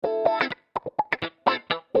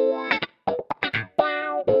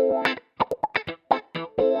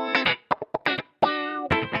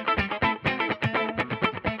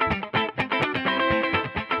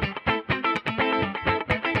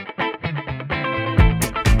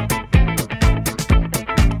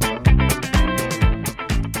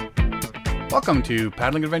Welcome to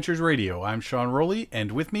Paddling Adventures Radio. I'm Sean Rowley,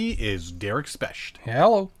 and with me is Derek Specht.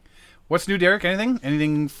 Hello. What's new, Derek? Anything?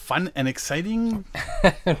 Anything fun and exciting?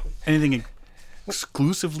 Anything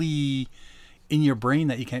exclusively in your brain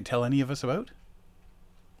that you can't tell any of us about?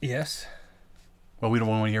 Yes. Well, we don't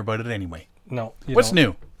want to hear about it anyway. No. What's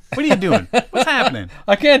new? What are you doing? What's happening?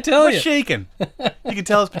 I can't tell What's you. shaking? You can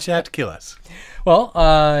tell us, but you have to kill us. Well,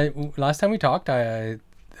 last time we talked, I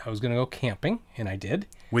was going to go camping, and I did.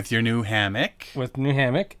 With your new hammock. With new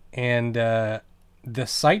hammock. And the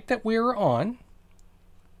site that we were on.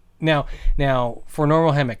 Now, for a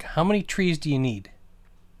normal hammock, how many trees do you need?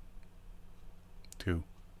 2.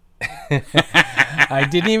 I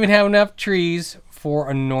didn't even have enough trees for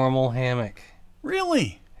a normal hammock.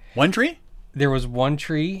 Really? 1 tree? There was 1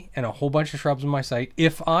 tree and a whole bunch of shrubs on my site.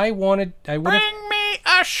 If I wanted, I would have... Bring me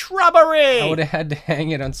a shrubbery! I would have had to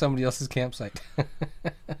hang it on somebody else's campsite.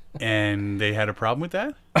 And they had a problem with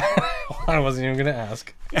that? I wasn't even going to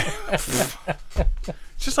ask. It's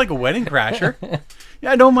just like a wedding crasher.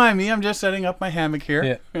 Yeah, don't mind me. I'm just setting up my hammock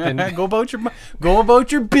here. Yeah. Go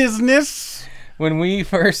about your business. When we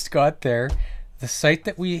first got there, the site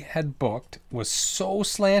that we had booked was so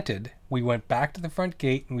slanted. We went back to the front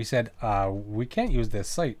gate and we said, we can't use this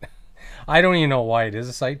site. I don't even know why it is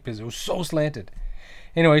a site because it was so slanted.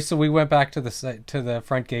 Anyway, so we went back to the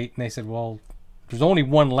front gate and they said, well, there's only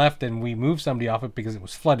 1 left and we moved somebody off it because it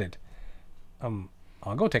was flooded.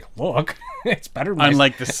 I'll go take a look. It's better than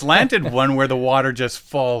Unlike the slanted one where the water just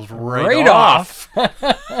falls right off.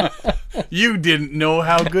 You didn't know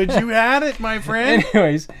how good you had it, my friend.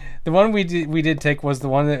 Anyways, the one we did take was the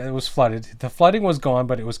one that was flooded. The flooding was gone,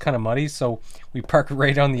 but it was kind of muddy, so we parked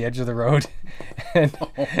right on the edge of the road. And,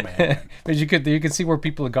 Oh man! but you could see where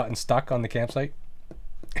people had gotten stuck on the campsite.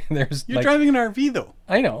 You're driving an RV though.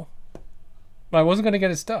 I know. I wasn't going to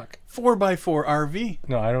get it stuck. 4x4 RV.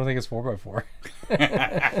 No, I don't think it's 4x4.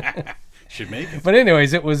 Should make it. But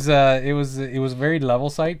anyways, it was a very level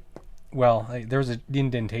site. Well, there was an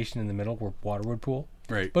indentation in the middle where water would pool.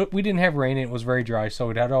 Right. But we didn't have rain and it was very dry, so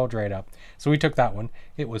it had all dried up. So we took that one.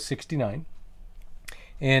 It was 69.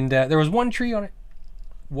 And there was 1 tree on it.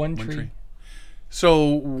 One tree. So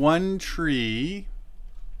 1 tree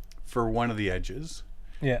for one of the edges.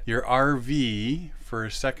 Yeah. Your RV for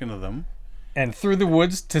a second of them. And through the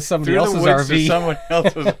woods to somebody Through else's the woods RV. to someone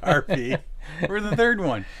else's RV for the 3rd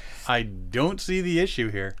one. I don't see the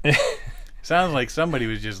issue here. Sounds like somebody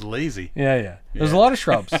was just lazy. Yeah. There's a lot of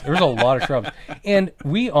shrubs. There was a lot of shrubs. And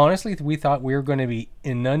we thought we were going to be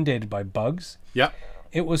inundated by bugs. Yeah.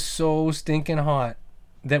 It was so stinking hot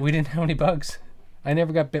that we didn't have any bugs. I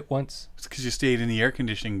never got bit once. It's because you stayed in the air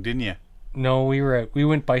conditioning, didn't you? No, we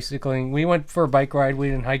went bicycling. We went for a bike ride.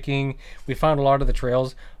 We went hiking. We found a lot of the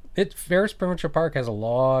trails. Ferris Provincial Park has a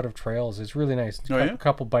lot of trails. It's really nice. Oh, yeah? A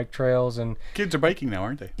couple bike trails and Kids are biking now,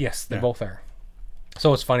 aren't they? yes, they Yeah. both are.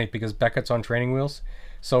 So it's funny because Beckett's on training wheels,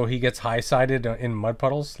 so he gets high-sided in mud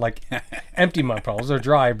puddles, like empty mud puddles. They're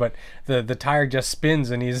dry, but the tire just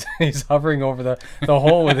spins and he's hovering over the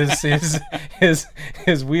hole with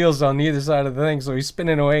his wheels on either side of the thing. So he's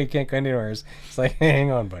spinning away. He can't go anywhere. It's like, hey,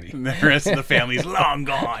 hang on, buddy. And the rest of the family's long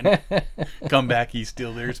gone. Come back, he's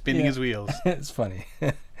still there spinning his wheels. It's funny.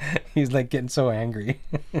 He's like getting so angry.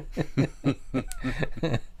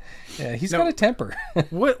 Yeah, he's got a temper.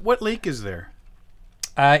 What lake is there?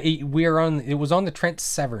 It was on the Trent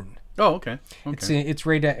Severn. Oh, okay. It's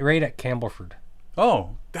right at Campbellford.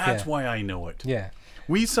 Oh, that's Yeah. why I know it. Yeah.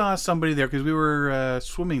 We saw somebody there because we were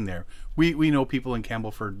swimming there. We know people in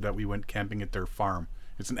Campbellford that we went camping at their farm.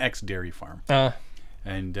 It's an ex-dairy farm.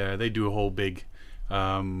 And they do a whole big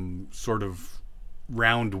sort of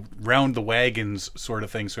round the wagons sort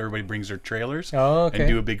of thing. So everybody brings their trailers and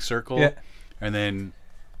do a big circle. Yeah. And then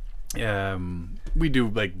we do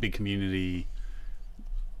like big community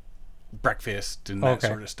breakfast and that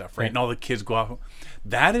sort of stuff, right? And all the kids go off.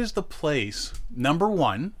 That is the place. Number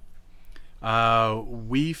 1,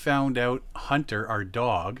 we found out Hunter, our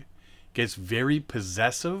dog, gets very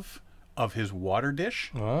possessive of his water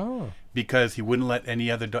dish. Oh. Because he wouldn't let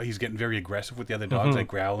any other dog. He's getting very aggressive with the other dogs, like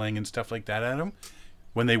growling and stuff like that at him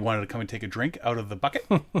when they wanted to come and take a drink out of the bucket.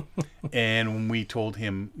 And when we told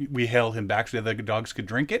him, we held him back so the other dogs could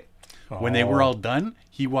drink it. When they were all done,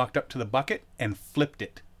 he walked up to the bucket and flipped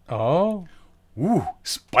it. Oh. Ooh,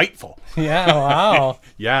 spiteful. Yeah, wow.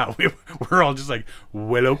 Yeah, we're all just like,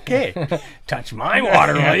 well, okay. Touch my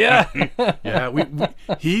water, will ya? Yeah,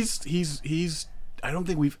 he's. I don't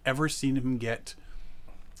think we've ever seen him get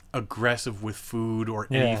aggressive with food or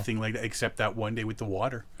anything like that, except that one day with the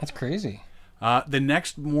water. That's crazy. The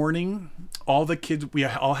next morning, all the kids, we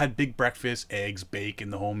all had big breakfast, eggs, bacon,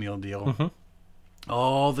 the whole meal deal.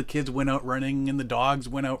 All the kids went out running and the dogs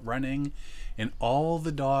went out running, and all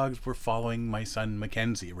the dogs were following my son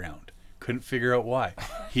Mackenzie around. Couldn't figure out why.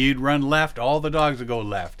 He'd run left, all the dogs would go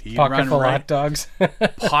left. He'd Pocket run full right. hot dogs.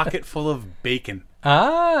 Pocket full of bacon.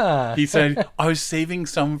 Ah. He said, I was saving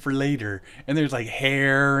some for later. And there's like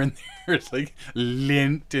hair and there's like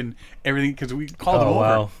lint and everything because we called him over.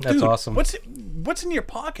 Wow. That's Dude, awesome. What's in your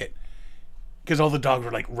pocket? Because all the dogs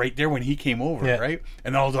were like right there when he came over, Yeah. right?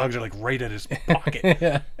 And all the dogs are like right at his pocket.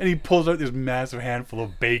 Yeah. And he pulls out this massive handful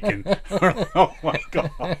of bacon. Oh my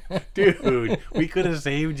God. Dude, we could have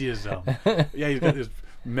saved you some. Yeah, he's got this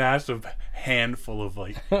massive handful of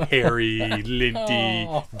like hairy, linty,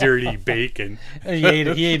 dirty bacon. He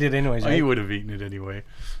ate it anyways, Oh, right? he would have eaten it anyway.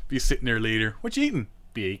 Be sitting there later. What you eating?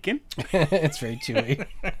 Bacon. It's very chewy.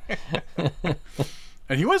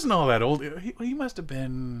 And he wasn't all that old. He must have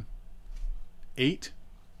been 8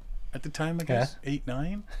 at the time, I guess. 8,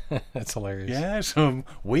 9. That's hilarious. Yeah, so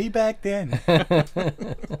way back then.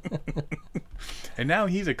 And now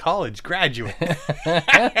he's a college graduate.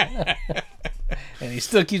 And he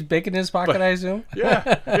still keeps bacon in his pocket, I assume?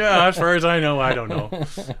 Yeah. As far as I know, I don't know.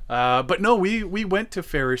 But no, we went to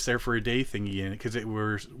Ferris there for a day thingy because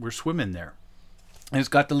we're swimming there. And it's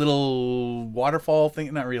got the little waterfall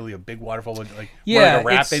thing. Not really a big waterfall, but like more like a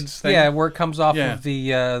rapids thing. Yeah, where it comes off Yeah. of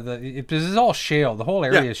this is all shale. The whole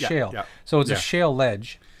area is shale. Yeah. So it's Yeah. a shale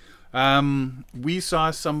ledge. We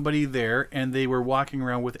saw somebody there, and they were walking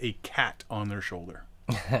around with a cat on their shoulder.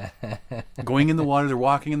 Going in the water, they're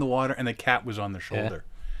walking in the water, and the cat was on their shoulder.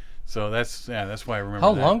 So that's why I remember.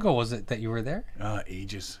 How that. long ago was it that you were there?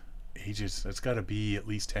 Ages. That's got to be at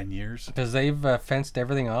least 10 years. Because they've fenced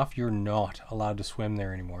everything off. You're not allowed to swim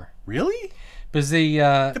there anymore. Really? Because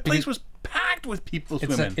The place was packed with people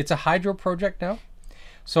swimming. It's a hydro project now.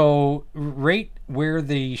 So right where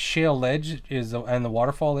the shale ledge is and the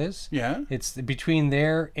waterfall is, Yeah. it's between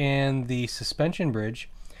there and the suspension bridge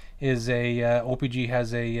is a OPG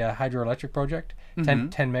has a hydroelectric project,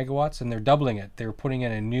 10 megawatts, and they're doubling it. They're putting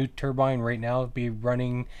in a new turbine right now, it'll be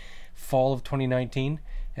running fall of 2019,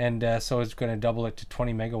 and so it's going to double it to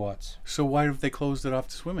 20 megawatts. So why have they closed it off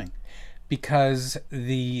to swimming? Because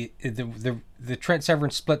the Trent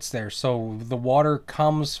Severn splits there, so the water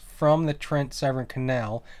comes from the Trent Severn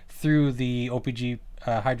Canal through the OPG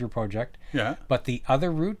hydro project. Yeah. But the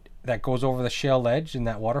other route that goes over the shale ledge in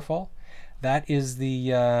that waterfall, that is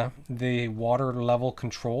the water level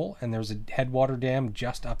control, and there's a headwater dam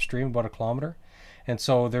just upstream about 1 kilometer, and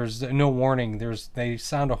so there's no warning. They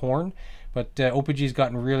sound a horn, but OPG's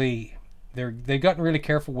gotten really. They've gotten really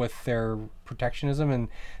careful with their protectionism, and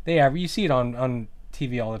you see it on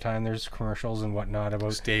TV all the time. There's commercials and whatnot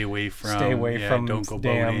about Stay away from don't go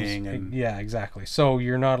dams. boating. And... Yeah, exactly. So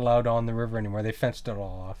you're not allowed on the river anymore. They fenced it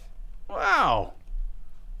all off. Wow.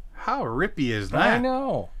 How rippy is that? I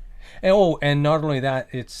know. And not only that,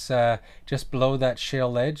 it's just below that shale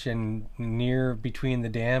ledge and near between the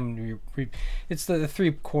dam. It's the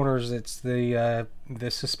three corners. It's the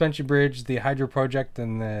suspension bridge, the hydro project,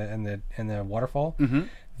 and the waterfall.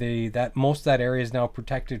 Mm-hmm. Most of that area is now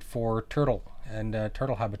protected for turtle and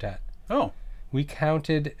turtle habitat. Oh. We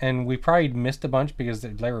counted, and we probably missed a bunch because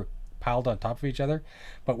they were piled on top of each other,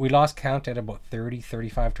 but we lost count at about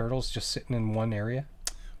 35 turtles just sitting in one area.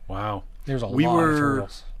 Wow. There's a lot of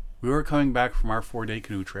turtles. We were coming back from our 4-day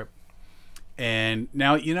canoe trip, and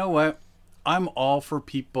now you know what? I'm all for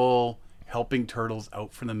people helping turtles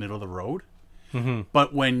out from the middle of the road. Mm-hmm.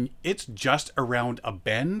 But when it's just around a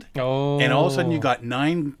bend, and all of a sudden you got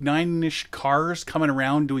nine-ish cars coming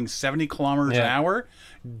around doing 70 kilometers an hour,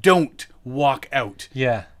 don't walk out.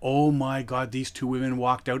 Yeah. Oh my God, these 2 women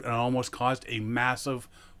walked out and almost caused a massive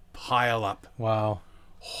pile up. Wow.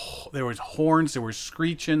 There was horns, there was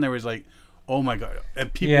screeching, there was like, oh my God.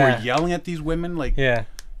 And people were yelling at these women like,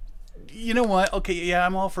 you know what? Okay, yeah,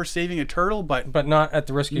 I'm all for saving a turtle, but not at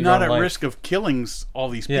the risk of your not own at life. risk of killing all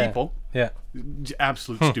these people. Yeah.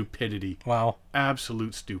 Absolute stupidity. Wow.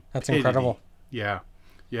 Absolute stupidity. That's incredible. Yeah.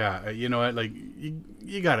 Yeah. You know what? Like,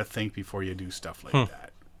 you got to think before you do stuff like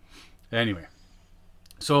that. Anyway.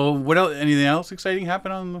 So, what else? Anything else exciting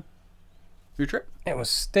happened on your trip? It was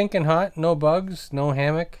stinking hot. No bugs. No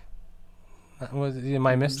hammock. Am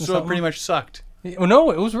I missing something? So it pretty much sucked. Oh,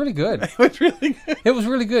 no, it was really good. It was really good. It was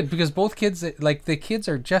really good because both kids, like the kids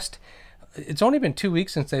are just, it's only been 2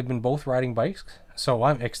 weeks since they've been both riding bikes. So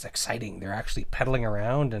it's exciting. They're actually pedaling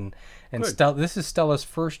around and this is Stella's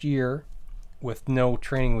first year with no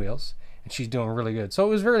training wheels and she's doing really good. So it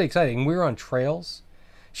was really exciting. We were on trails.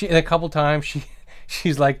 A couple times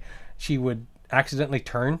she's like, she would accidentally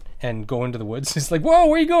turn and go into the woods. It's like, whoa,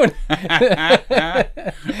 where are you going?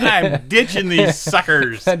 I'm ditching these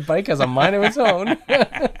suckers. That bike has a mind of its own.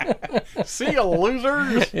 See you,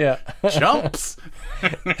 losers. Yeah. Jumps.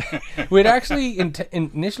 We'd actually,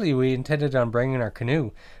 initially, we intended on bringing our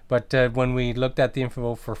canoe. But when we looked at the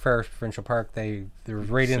info for Ferris Provincial Park, there was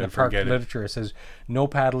right in the park literature, it says, no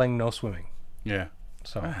paddling, no swimming. Yeah.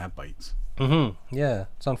 So that bites. Mm-hmm. Yeah,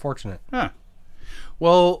 it's unfortunate. Huh.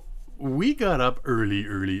 Well, we got up early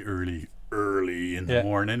in the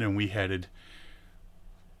morning, and we headed,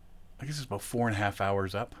 I guess it's about 4.5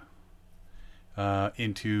 hours up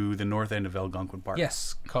into the north end of Algonquin Park.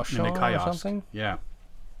 Yes, Cochon or something? Yeah.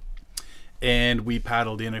 And we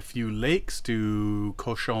paddled in a few lakes to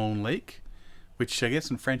Cochon Lake, which I guess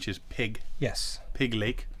in French is pig. Yes. Pig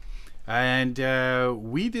Lake. And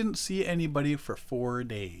we didn't see anybody for 4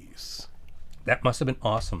 days. That must have been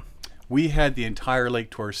awesome. We had the entire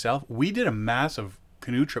lake to ourselves. We did a massive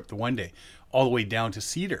canoe trip the one day, all the way down to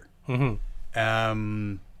Cedar.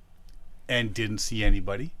 Mm-hmm. And didn't see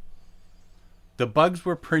anybody. The bugs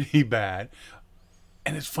were pretty bad.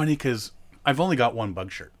 And it's funny because I've only got one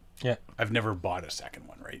bug shirt. Yeah. I've never bought a second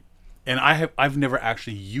one, right? And I've never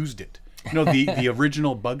actually used it. You know, the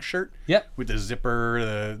original bug shirt? Yep. With the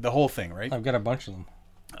zipper, the whole thing, right? I've got a bunch of them.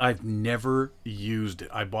 I've never used it.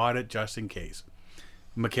 I bought it just in case.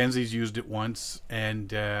 Mackenzie's used it once,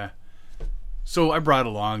 and so I brought it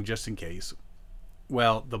along just in case.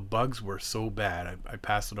 Well, the bugs were so bad, I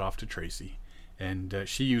passed it off to Tracy, and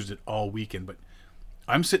she used it all weekend. But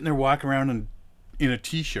I'm sitting there walking around in a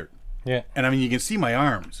t-shirt. Yeah. And I mean, you can see my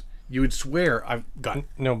arms. You would swear I've got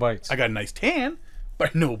no bites. I got a nice tan,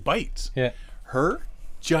 but no bites. Yeah. Her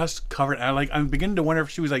just covered. I'm beginning to wonder if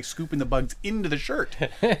she was like scooping the bugs into the shirt.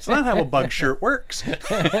 It's not how a bug shirt works.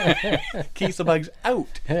 Keeps the bugs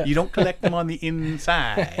out. You don't collect them on the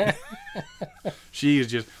inside. She is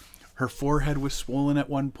just. Her forehead was swollen at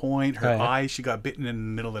one point. Her eye, she got bitten in the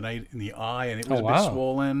middle of the night in the eye, and it was a bit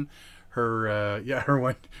swollen. Her her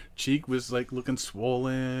one cheek was like looking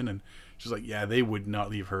swollen, and she's like, yeah, they would not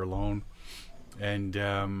leave her alone. And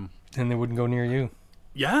they wouldn't go near you.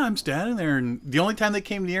 Yeah, I'm standing there, and the only time they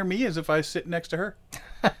came near me is if I was sitting next to her.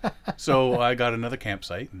 So I got another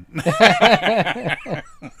campsite.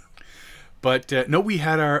 But no, we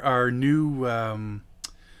had our new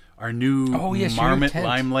Marmot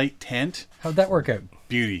Limelight tent. How'd that work out?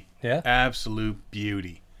 Beauty. Yeah. Absolute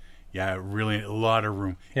beauty. Yeah, really a lot of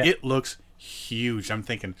room. Yeah. It looks huge. I'm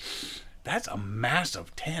thinking, that's a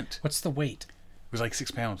massive tent. What's the weight? It was like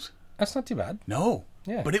 6 pounds. That's not too bad. No.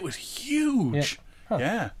 Yeah. But it was huge. Yeah. Huh.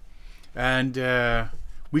 Yeah. And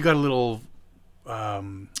we got a little, I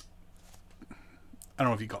don't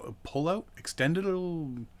know if you call it a pull-out, extended little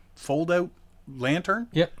fold-out lantern.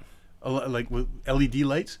 Yep. Like with LED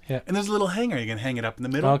lights. Yeah. And there's a little hanger. You can hang it up in the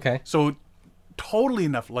middle. Okay. So totally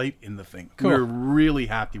enough light in the thing. Cool. We were really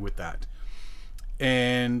happy with that.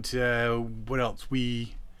 And what else?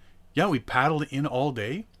 We paddled in all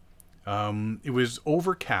day. It was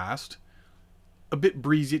overcast, a bit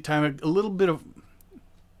breezy at time, a little bit of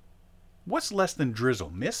what's less than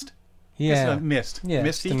drizzle? Mist? Yeah. Mist. Yeah,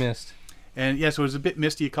 Misty. the mist. And yeah, so it was a bit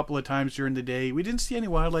misty a couple of times during the day. We didn't see any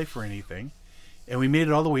wildlife or anything. And we made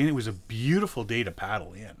it all the way in. It was a beautiful day to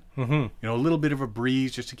paddle in. Mm-hmm. You know, a little bit of a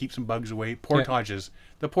breeze just to keep some bugs away.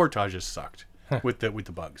 The portages sucked with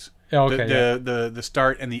the bugs. Oh, okay, the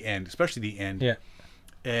start and the end, especially the end. Yeah.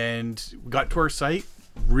 And we got to our site.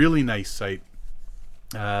 Really nice site.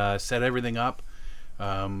 Set everything up.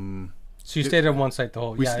 So you stayed at one site the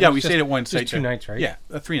whole. We stayed at one site. Just 2 nights, right? Yeah,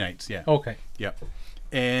 3 nights. Yeah. Okay. Yeah.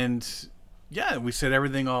 And yeah, we set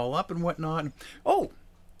everything all up and whatnot. Oh,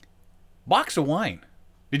 box of wine.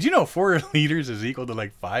 Did you know 4 liters is equal to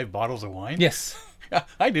like 5 bottles of wine? Yes.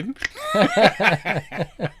 I didn't.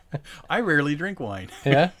 I rarely drink wine.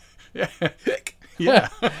 Yeah. Yeah. Yeah.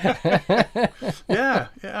 Yeah.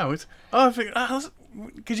 It was, I figured,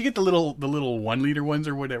 because you get the little 1 liter ones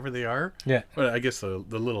or whatever they are. Yeah. But I guess the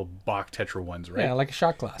little Bach Tetra ones, right? Yeah, like a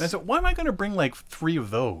shot glass. And I said, why am I going to bring like 3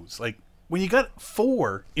 of those? Like when you got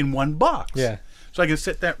 4 in one box. Yeah. So I can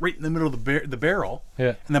set that right in the middle of the barrel.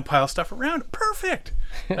 Yeah. And then pile stuff around it. Perfect.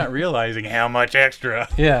 Not realizing how much extra.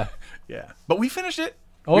 Yeah. Yeah. But we finished it.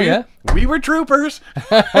 Oh, yeah? We were troopers.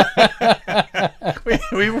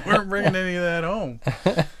 we weren't bringing any of that home.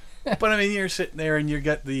 But I mean, you're sitting there and you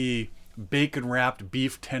got the bacon-wrapped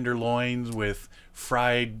beef tenderloins with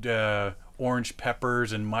fried orange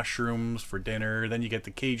peppers and mushrooms for dinner. Then you get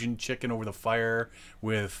the Cajun chicken over the fire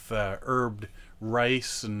with herbed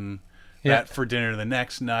rice and that for dinner the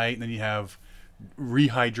next night. And then you have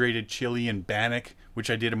rehydrated chili and bannock,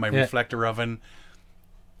 which I did in my reflector oven.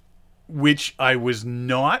 which I was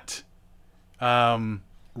not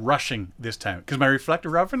rushing this time, because my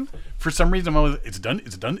reflective roughing, for some reason, I was, is it done?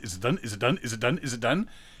 Is it done? Is it done? Is it done? Is it done? Is it done?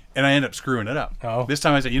 And I end up screwing it up. Oh. This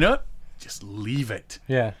time I said, you know what? Just leave it.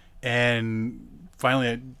 Yeah. And finally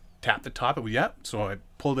I tapped the top. It was, yeah. So I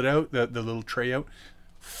pulled it out, the little tray out,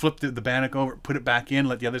 flipped the bannock over, put it back in,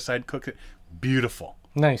 let the other side cook it. Beautiful.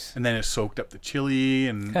 Nice. And then it soaked up the chili,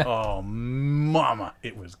 and oh, mama,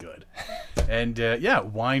 it was good. And yeah,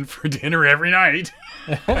 wine for dinner every night.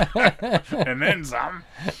 And then some.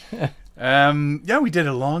 Yeah, we did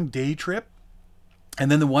a long day trip.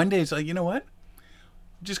 And then the one day, it's like, you know what?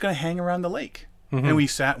 I'm just going to hang around the lake. Mm-hmm. And we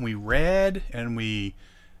sat and we read, and we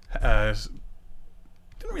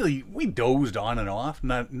we dozed on and off.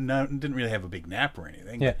 Didn't really have a big nap or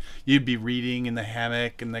anything. Yeah. You'd be reading in the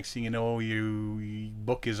hammock, and next thing you know, your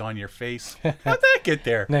book is on your face. How'd that get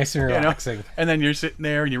there? Nice and relaxing. You know? And then you're sitting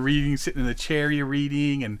there and you're reading, sitting in the chair, you're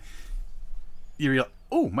reading, and you're like,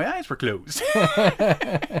 oh, my eyes were closed.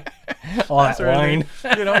 All that wine.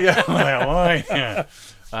 You know, yeah, all that wine. Yeah.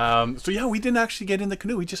 So yeah, we didn't actually get in the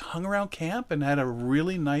canoe. We just hung around camp and had a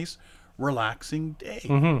really nice, relaxing day.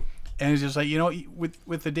 Mm-hmm. And it's just like, you know,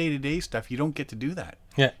 with the day-to-day stuff, you don't get to do that.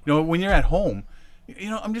 Yeah. You know, when you're at home, you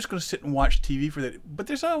know, I'm just going to sit and watch TV for that. But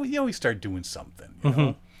you always start doing something, you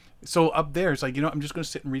know. So up there, it's like, you know, I'm just going to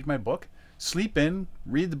sit and read my book, sleep in,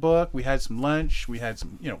 read the book. We had some lunch. We had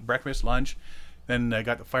some, you know, breakfast, lunch. Then I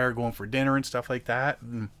got the fire going for dinner and stuff like that.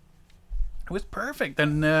 And it was perfect.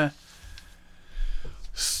 Then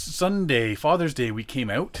Sunday, Father's Day, we came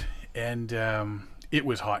out, and it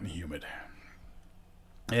was hot and humid.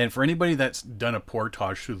 And for anybody that's done a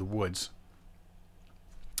portage through the woods,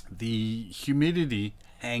 the humidity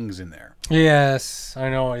hangs in there. Yes, I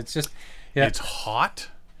know. It's just, yeah. It's hot,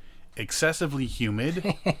 excessively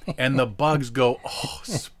humid, and the bugs go, oh,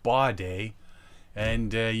 spa day.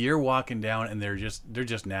 And you're walking down, and they're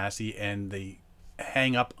just nasty, and they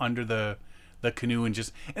hang up under the canoe, and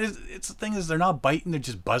it's the thing is, they're not biting, they're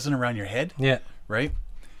just buzzing around your head. Yeah. Right?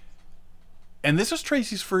 And this was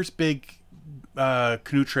Tracy's first big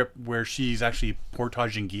canoe trip where she's actually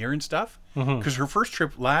portaging gear and stuff, because her first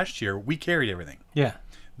trip last year we carried everything. Yeah.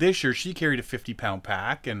 This year she carried a 50-pound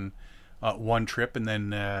pack and one trip, and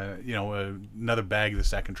then another bag the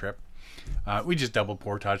second trip. We just double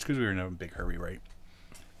portage because we were in a big hurry, right?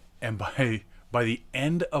 And by the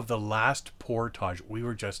end of the last portage, we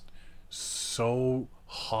were just so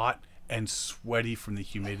hot and sweaty from the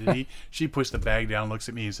humidity. She puts the bag down, looks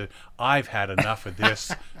at me, and said, "I've had enough of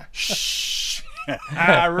this." Shh.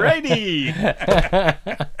 Alrighty.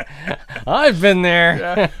 I've been there.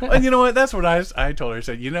 Yeah. And you know what? That's what I told her. I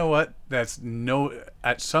said, you know what?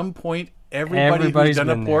 At some point, everybody who's done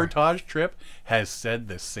a portage trip has said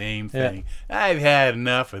the same thing. Yeah. I've had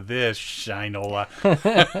enough of this, Shinola.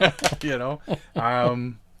 You know?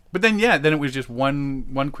 But then, yeah, then it was just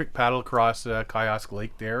one quick paddle across Kiosk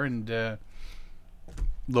Lake there, and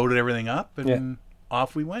loaded everything up, and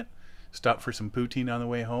off we went. Stopped for some poutine on the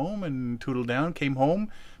way home, and tootled down, came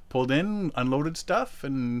home, pulled in, unloaded stuff,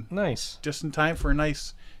 and nice. Just in time for a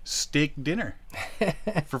nice steak dinner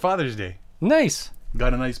for Father's Day. Nice.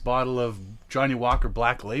 Got a nice bottle of Johnny Walker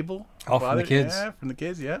Black Label. Oh, from the kids. Yeah, from the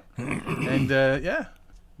kids, yeah. And,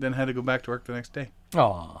 then had to go back to work the next day.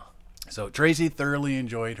 Aw. So Tracy thoroughly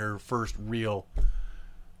enjoyed her first real,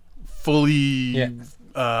 fully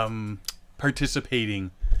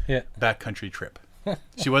participating backcountry trip.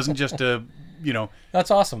 She wasn't just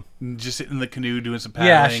that's awesome. Just sitting in the canoe doing some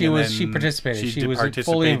paddling. Yeah, she participated. She was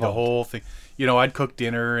fully involved. The whole thing. You know, I'd cook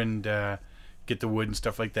dinner and get the wood and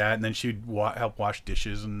stuff like that, and then she'd help wash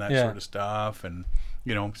dishes and that sort of stuff, and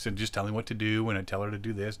so just telling what to do, and I'd tell her to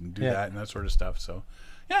do this and do that and that sort of stuff. So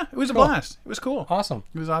yeah, it was a blast. It was cool. Awesome.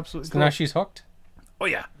 It was absolutely so cool. Now she's hooked. Oh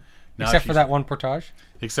yeah. Except for that one portage.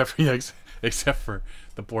 Except for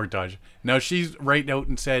the portage. Now she's right out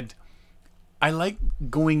and said, I like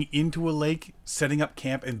going into a lake, setting up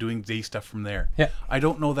camp, and doing day stuff from there. Yeah. I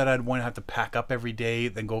don't know that I'd want to have to pack up every day,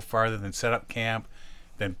 then go farther, then set up camp,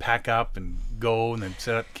 then pack up and go, and then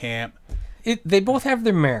set up camp. They both have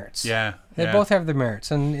their merits. Yeah. They both have their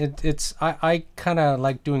merits, and I kind of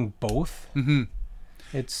like doing both. Mm-hmm.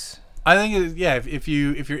 I think if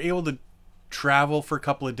you're able to travel for a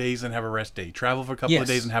couple of days and have a rest day, travel for a couple of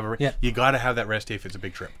days and have you got to have that rest day if it's a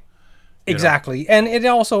big trip. Exactly, and it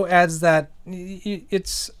also adds that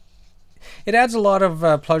it adds a lot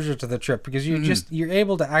of pleasure to the trip, because you're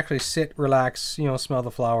able to actually sit, relax, smell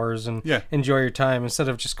the flowers, and enjoy your time instead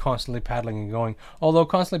of just constantly paddling and going. Although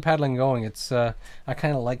constantly paddling and going, it's I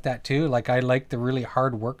kind of like that too. Like, I like the really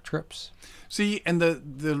hard work trips. See, and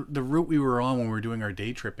the route we were on when we were doing our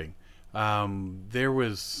day tripping,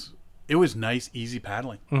 it it was nice, easy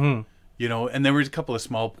paddling. Mm-hmm. You know, and there was a couple of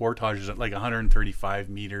small portages at like 135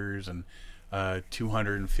 meters and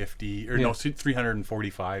 250 or no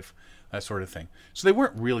 345, that sort of thing. So they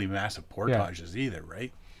weren't really massive portages either,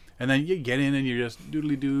 right? And then you get in and you're just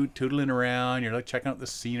doodly-doo, tootling around. You're like checking out the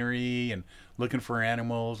scenery and looking for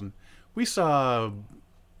animals. And we saw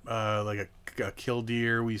like a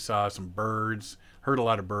killdeer. We saw some birds. Heard a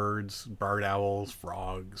lot of birds, barred owls,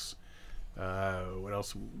 frogs. What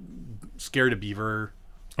else? Scared a beaver.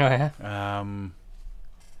 Oh yeah.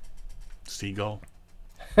 Seagull.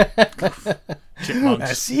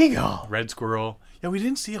 Chipmunks. A seagull. Red squirrel. Yeah, we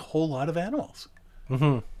didn't see a whole lot of animals.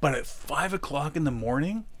 Mm-hmm. But at 5 o'clock in the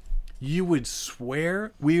morning, you would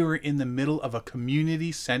swear we were in the middle of a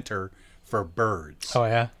community center for birds. Oh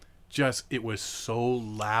yeah. Just, it was so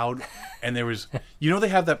loud. And there was, you know, they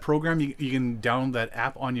have that program, you can download that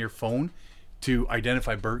app on your phone to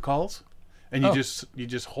identify bird calls. And you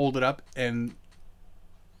just hold it up, and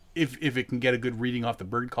if it can get a good reading off the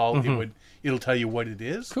bird call, it'll tell you what it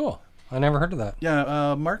is. Cool. I never heard of that.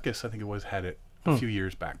 Yeah, Marcus, I think it was, had it a few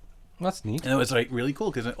years back. That's neat. And it was like really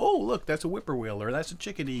cool because, oh, look, that's a whippoorwill or that's a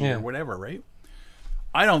chickadee or whatever, right?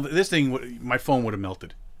 This thing, my phone would have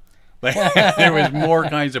melted. Like, there was more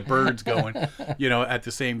kinds of birds going, you know, at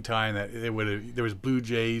the same time that there was blue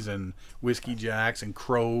jays and whiskey jacks and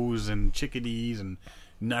crows and chickadees and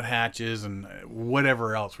nuthatches and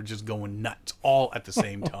whatever else were just going nuts all at the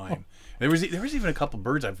same time. There was even a couple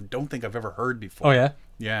birds I don't think I've ever heard before. Oh yeah.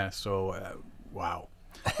 Yeah. So wow,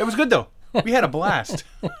 it was good though. We had a blast.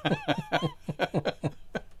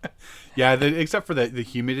 Yeah, except for the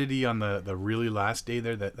humidity on the really last day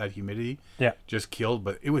there, that humidity just killed.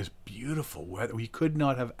 But it was beautiful weather. We could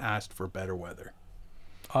not have asked for better weather.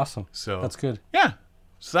 Awesome. So that's good. Yeah.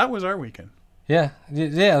 So that was our weekend. Yeah.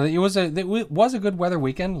 It was a good weather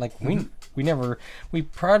weekend. Like we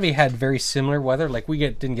probably had very similar weather. Like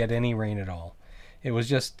didn't get any rain at all. It was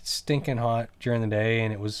just stinking hot during the day,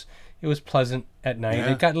 and it was pleasant at night.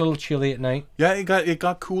 Yeah. It got a little chilly at night. Yeah, it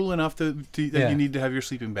got cool enough that you need to have your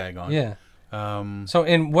sleeping bag on. Yeah. So,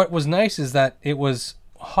 and what was nice is that it was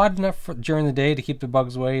hot enough during the day to keep the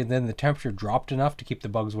bugs away, and then the temperature dropped enough to keep the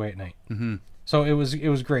bugs away at night. Mm-hmm. So it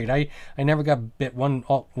was great. I never got bit one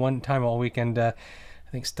time all weekend. I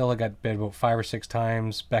think Stella got bit about 5 or 6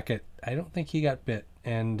 times. Beckett, I don't think he got bit,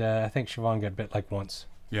 and I think Siobhan got bit like once.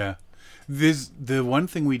 Yeah. The one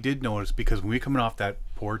thing we did notice, because when we're coming off that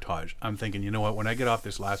portage, I'm thinking, you know what, when I get off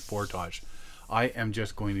this last portage, I am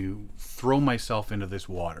just going to throw myself into this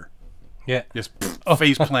water. Yeah. Just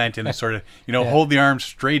face plant in it, sort of, hold the arms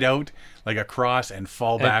straight out like a cross and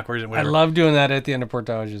fall backwards. And I love doing that at the end of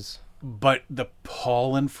portages. But the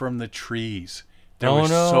pollen from the trees, there was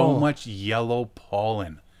so much yellow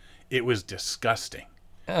pollen. It was disgusting.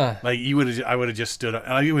 Like I would have just stood up.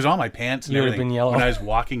 It was on my pants and everything. Been yellow when I was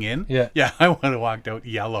walking in. Yeah, I would have walked out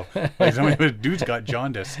yellow. Like dude's got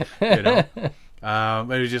jaundice. But it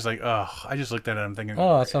was just like, I just looked at it. I'm thinking,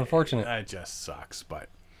 that's unfortunate. It just sucks. But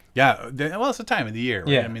yeah, it's the time of the year.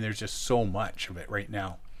 Right? Yeah, I mean, there's just so much of it right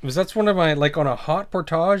now. Because that's one of my, like on a hot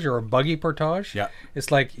portage or a buggy portage. Yeah, it's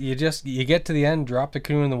like you get to the end, drop the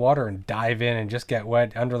canoe in the water, and dive in and just get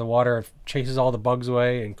wet under the water. It chases all the bugs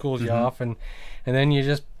away and cools you off, and then you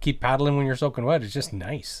just keep paddling when you're soaking wet. It's just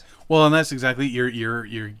nice. Well, and that's exactly,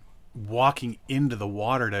 you're walking into the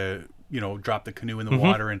water to drop the canoe in the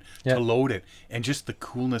water and to load it, and just the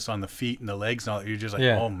coolness on the feet and the legs and all that. You're just like,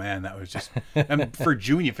 oh man, that was just. And for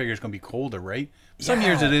June, you figure it's gonna be colder, right? Some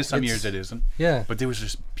years it is, some years it isn't. Yeah. But there was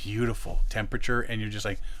just beautiful temperature, and you're just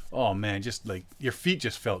like, oh man, just like your feet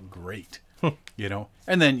just felt great,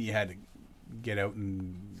 And then you had to get out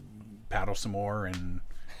and paddle some more and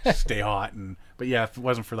stay hot, but yeah, if it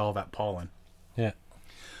wasn't for all that pollen. Yeah.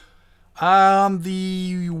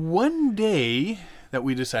 The one day that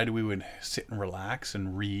we decided we would sit and relax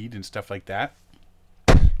and read and stuff like that.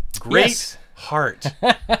 Great Heart.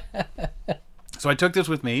 So I took this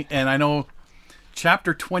with me, and I know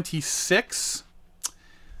chapter 26,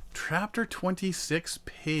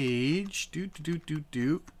 page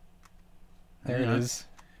There it is.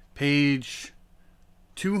 Page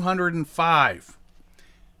 205.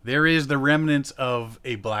 There is the remnants of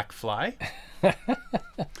a black fly.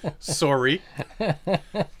 Sorry.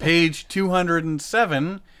 Page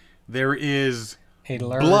 207. There is a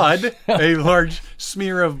large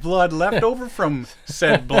smear of blood left over from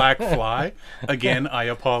said black fly. Again, I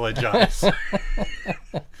apologize.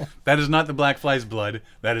 That is not the black fly's blood.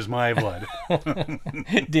 That is my blood.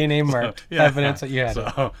 DNA marked. Evidence that you had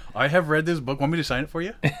it. I have read this book. Want me to sign it for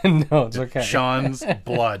you? No, it's okay. Sean's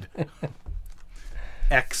blood.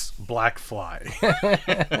 X black fly.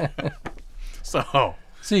 So,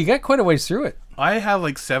 So you got quite a ways through it. I have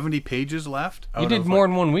like 70 pages left. You did more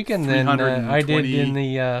in one weekend than I did in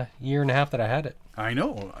the year and a half that I had it. I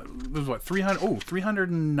know. It was what,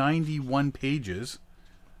 391 pages.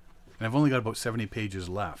 And I've only got about 70 pages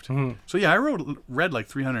left. Mm-hmm. So yeah, I read like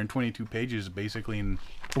 322 pages basically in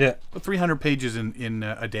 300 pages in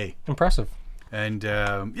a day. Impressive. And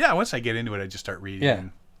once I get into it, I just start reading. Yeah.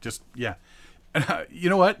 And and you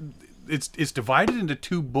know what? It's divided into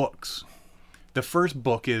 2 books. The first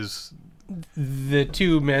book is the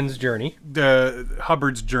 2 men's journey. The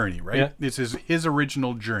Hubbard's journey, right? Yeah. This is his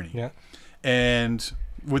original journey. Yeah. And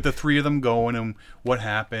with the 3 of them going and what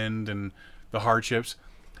happened and the hardships.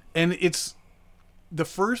 And it's the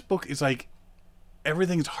first book is like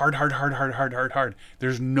everything's hard.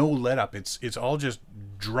 There's no let up. It's all just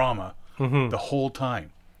drama the whole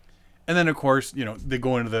time. And then of course, they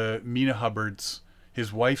go into the Mina Hubbard's,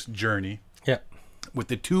 his wife's journey. Yeah. With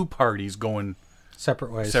the 2 parties going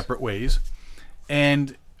separate ways.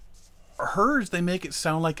 And hers, they make it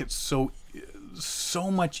sound like it's so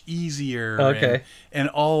much easier. Okay. And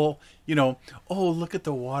all, oh, look at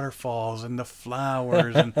the waterfalls and the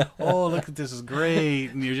flowers and oh, look at this is great.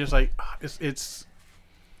 And you're just like, it's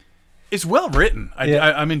well written.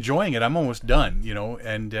 I'm enjoying it. I'm almost done,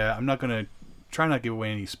 and I'm not going to try not to give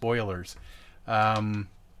away any spoilers.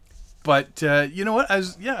 But you know what? I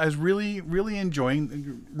was really, really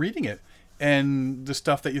enjoying reading it. And the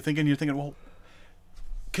stuff that you're thinking, well,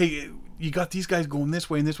 okay, you got these guys going this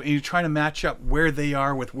way and this way, and you're trying to match up where they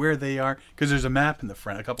are with where they are, because there's a map in the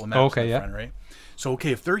front, a couple of maps in the front, right? So,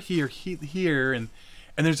 okay, if they're here, and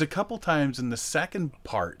there's a couple times in the second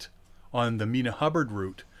part on the Mina Hubbard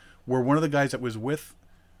route where one of the guys that was with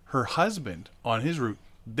her husband on his route,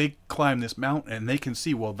 they climb this mountain and they can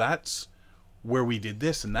see, well, that's where we did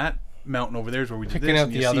this, and that mountain over there is where we did this. Picking out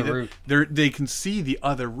the other route. They can see the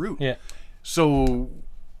other route. Yeah. So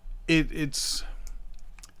it's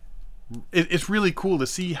really cool to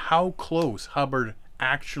see how close Hubbard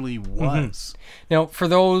actually was. Now, for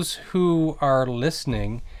those who are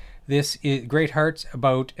listening, this is Great Hearts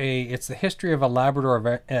it's the history of a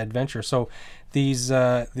Labrador adventure. So these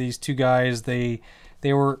 2 guys, they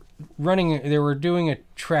were doing a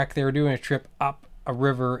trip up a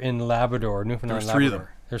river in Labrador, Newfoundland. There's 3 of them.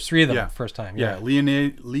 There's 3 of them first time. Yeah.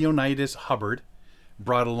 Leonidas Hubbard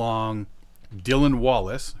brought along Dylan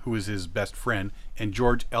Wallace, who was his best friend, and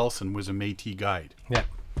George Elson was a Métis guide. Yeah.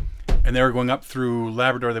 And they were going up through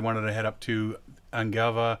Labrador. They wanted to head up to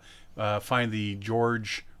Angava, find the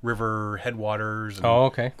George River headwaters, and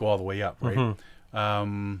go all the way up, right?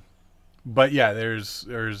 Mm-hmm. But yeah,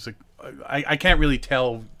 I can't really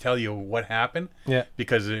tell you what happened,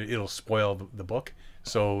 because it'll spoil the book.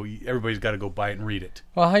 So everybody's got to go buy it and read it.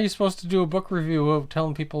 Well, how are you supposed to do a book review of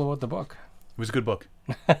telling people about the book? It was a good book.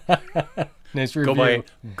 Nice review. Go buy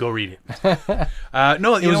it. Go read it.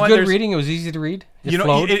 No, it was good reading. It was easy to read.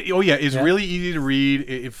 It's really easy to read.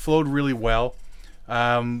 It flowed really well.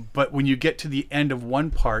 But when you get to the end of one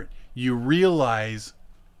part, you realize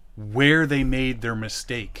where they made their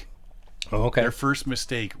mistake. Oh, okay. Their first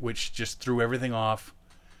mistake, which just threw everything off.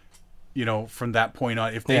 From that point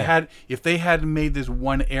on, if they hadn't made this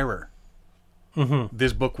one error,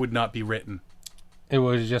 this book would not be written. It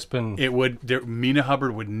would have just been. Mina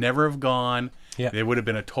Hubbard would never have gone. Yeah. It would have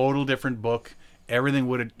been a total different book.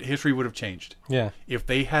 History would have changed. Yeah. If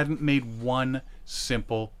they hadn't made one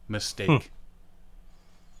simple mistake.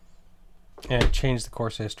 And it changed the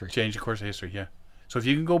course of history. Changed the course of history, yeah. So if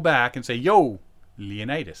you can go back and say, yo,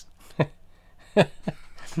 Leonidas,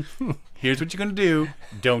 here's what you're going to do.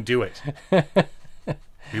 Don't do it.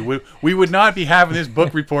 We would not be having this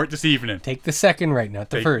book report this evening. Take the second right, not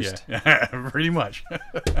the first. Yeah, pretty much.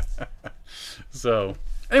 So,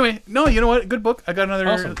 anyway, no, you know what? Good book. I got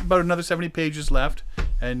about another 70 pages left,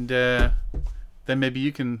 and then maybe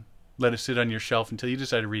you can let it sit on your shelf until you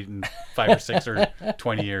decide to read it in 5 or 6 or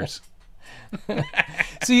 20 years.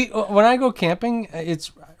 See, when I go camping,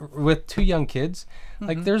 it's with 2 young kids.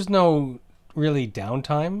 Like, there's no really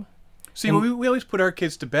downtime. See, we always put our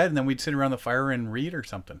kids to bed, and then we'd sit around the fire and read or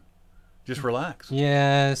something. Just relax.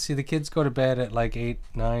 Yeah, see, the kids go to bed at like 8,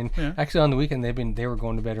 9. Yeah. Actually, on the weekend, they were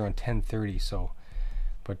going to bed around 10:30. So,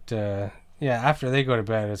 but after they go to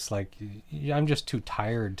bed, it's like I'm just too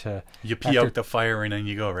tired to. You pee out the fire and then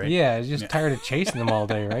you go, right? Yeah, I'm just tired of chasing them all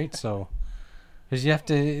day, right? So, because you have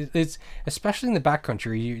to, it's especially in the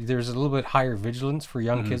backcountry, there's a little bit higher vigilance for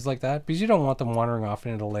young kids like that, because you don't want them wandering off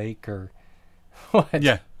into the lake or what.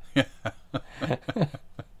 Yeah.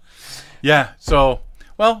 Yeah. So,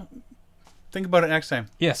 well, think about it next time.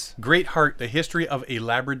 Yes. Great Heart: The History of a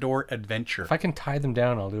Labrador Adventure. If I can tie them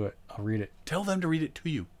down, I'll do it. I'll read it. Tell them to read it to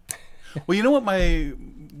you. Well, you know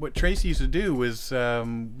what Tracy used to do was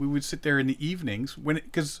we would sit there in the evenings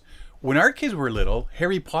because when our kids were little,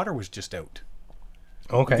 Harry Potter was just out.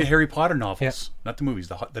 Okay. The Harry Potter novels, not the movies,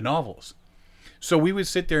 the novels. So we would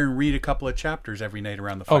sit there and read a couple of chapters every night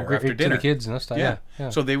around the fire after dinner. To the kids and stuff. Yeah.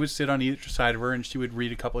 So they would sit on either side of her, and she would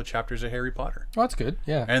read a couple of chapters of Harry Potter. Oh, that's good.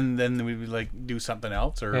 Yeah. And then we would like do something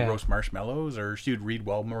else, or roast marshmallows, or she would read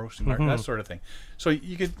while roasting marshmallows, that sort of thing. So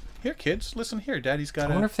you could, here, kids, listen here. Daddy's got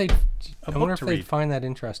I wonder if they'd find that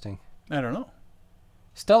interesting. I don't know.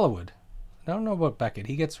 Stella would. I don't know about Beckett.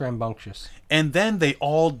 He gets rambunctious. And then they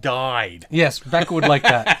all died. Yes, Beckett would like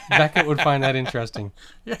that. Beckett would find that interesting.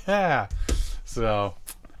 Yeah. So,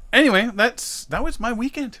 anyway, that was my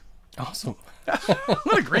weekend. Awesome.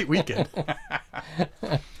 What a great weekend.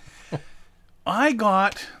 I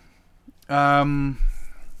got an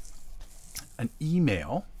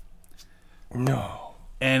email. No.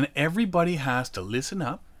 And everybody has to listen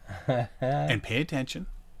up and pay attention.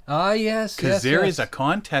 Ah, yes. Because there is a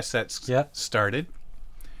contest that's started.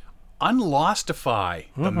 Unlostify,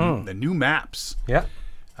 the new maps. Yeah.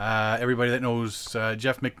 Everybody that knows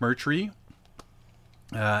Jeff McMurtry,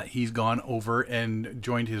 he's gone over and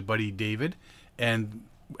joined his buddy David and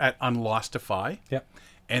at Unlostify. Yep.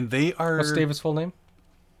 And they are... What's David's full name?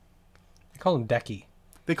 They call him Decky.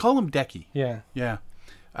 They call him Decky. Yeah. Yeah.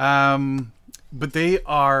 But they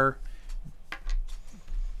are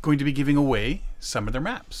going to be giving away some of their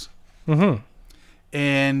maps. Mm-hmm.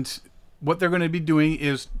 And what they're going to be doing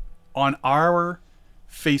is on our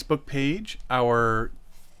Facebook page, our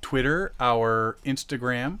Twitter, our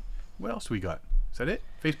Instagram. What else we got? Is that it?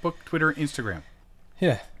 Facebook, Twitter, Instagram.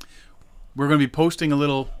 Yeah. We're going to be posting a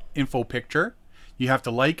little info picture. You have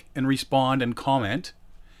to like and respond and comment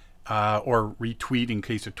or retweet in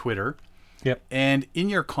case of Twitter. Yep. And in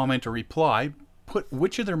your comment or reply, put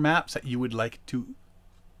which of their maps that you would like to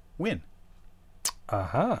win.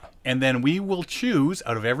 Uh-huh. And then we will choose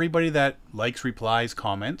out of everybody that likes, replies,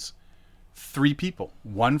 comments, 3 people.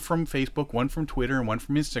 1 from Facebook, 1 from Twitter, and 1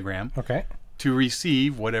 from Instagram. Okay. To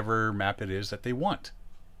receive whatever map it is that they want.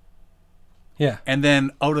 Yeah. And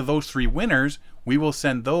then out of those 3 winners, we will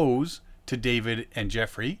send those to David and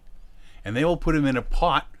Jeffrey, and they will put them in a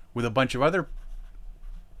pot with a bunch of other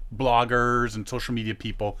bloggers and social media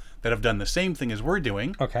people that have done the same thing as we're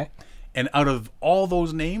doing. Okay. And out of all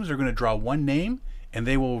those names, they're going to draw 1 name, and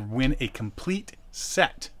they will win a complete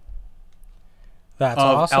set of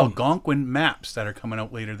awesome. Algonquin maps that are coming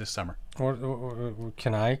out later this summer.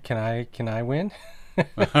 Can I win?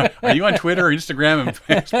 Are you on Twitter or Instagram and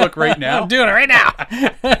Facebook right now? I'm doing it right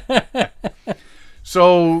now.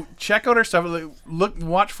 So check out our stuff.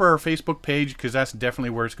 Watch for our Facebook page because that's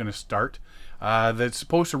definitely where it's going to start. That's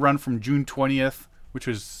supposed to run from June 20th, which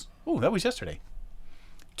was that was yesterday,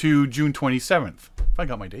 to June 27th. If I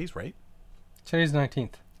got my days right. Today's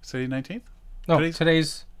 19th. Today 19th? No,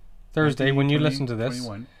 today's Thursday 19, when you 20, listen to this.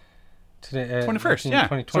 21. Today, 21st, 19, yeah.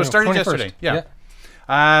 20, so it started 21st. yesterday.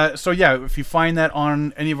 Yeah. So yeah, if you find that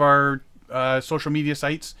on any of our social media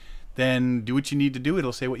sites, then do what you need to do.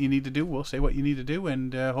 It'll say what you need to do. We'll say what you need to do,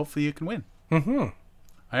 and hopefully you can win. Mm-hmm.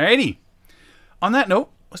 Alrighty. On that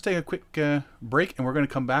note, let's take a quick break, and we're going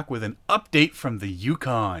to come back with an update from the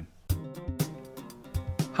Yukon.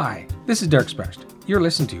 Hi, this is Derek Sprest. You're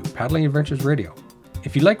listening to Paddling Adventures Radio.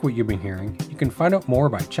 If you like what you've been hearing, you can find out more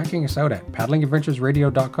by checking us out at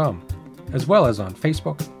paddlingadventuresradio.com, as well as on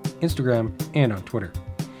Facebook, Instagram, and on Twitter.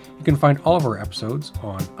 You can find all of our episodes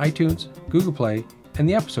on iTunes, Google Play, and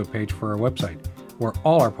the episode page for our website, where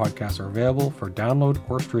all our podcasts are available for download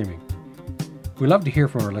or streaming. We love to hear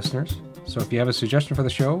from our listeners, so if you have a suggestion for the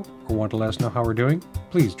show or want to let us know how we're doing,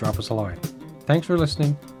 please drop us a line. Thanks for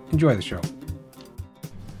listening. Enjoy the show.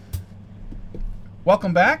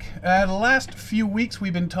 Welcome back. The last few weeks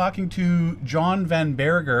we've been talking to John Van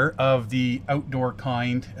Berger of the Outdoor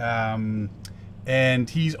Kind, and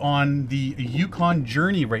he's on the Yukon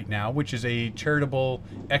Journey right now, which is a charitable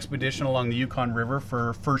expedition along the Yukon River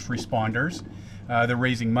for first responders. They're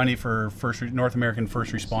raising money for North American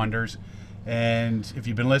first responders. And if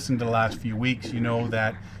you've been listening to the last few weeks, you know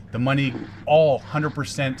that the money,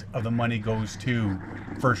 100% of the money goes to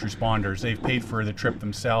first responders. They've paid for the trip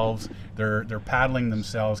themselves. They're paddling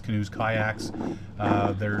themselves, canoes, kayaks.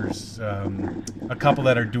 There's a couple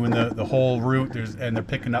that are doing the whole route. And they're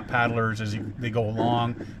picking up paddlers as they go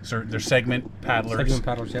along. So they're segment paddlers. Segment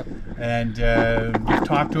paddlers, yep. And we've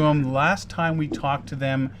talked to them. Last time we talked to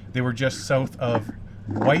them, they were just south of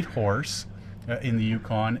Whitehorse in the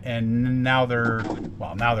Yukon, and now they're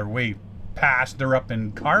way past. They're up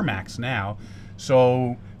in Carmacks now.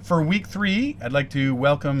 So for week 3, I'd like to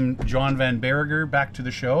welcome John Van Berger back to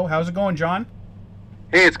the show. How's it going, John?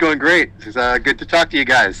 Hey, it's going great. It's good to talk to you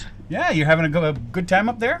guys. Yeah, you're having a good time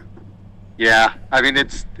up there? Yeah, I mean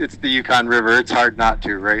it's the Yukon River. It's hard not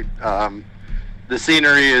to, right? The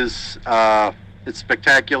scenery is it's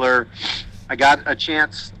spectacular. I got a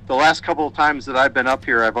chance the last couple of times that I've been up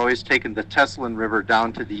here. I've always taken the Teslin River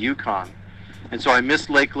down to the Yukon, and so I missed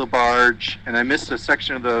Lake LaBarge, and I missed a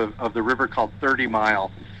section of the river called 30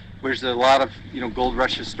 Mile, which there's a lot of Gold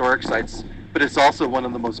Rush historic sites, but it's also one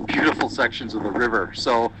of the most beautiful sections of the river.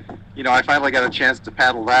 So, I finally got a chance to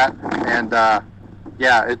paddle that, and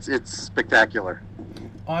yeah, it's spectacular.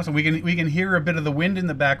 Awesome. We can hear a bit of the wind in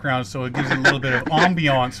the background, so it gives it a little bit of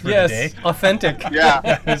ambiance for yes, the day. Authentic.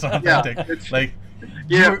 Yeah, it's authentic. Yeah, it's, like,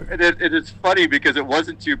 it's funny because it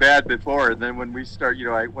wasn't too bad before, and then when we start,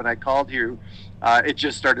 when I called you, it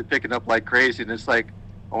just started picking up like crazy, and it's like,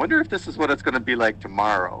 I wonder if this is what it's going to be like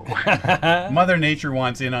tomorrow. Mother Nature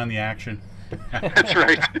wants in on the action. That's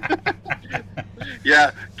right.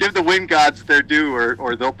 Yeah, give the wind gods their due,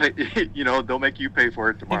 or they'll pay. They'll make you pay for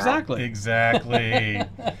it tomorrow. Exactly.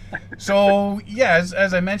 So yeah,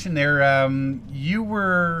 as I mentioned there, you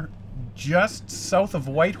were just south of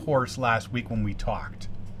Whitehorse last week when we talked.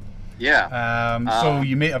 Yeah. So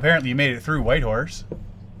you made it through Whitehorse.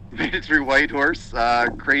 Made it through Whitehorse.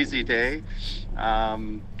 Crazy day.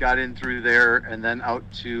 Got in through there and then out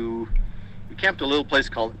to. We camped a little place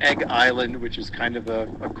called Egg Island, which is kind of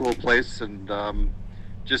a cool place, and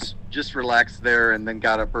just relaxed there, and then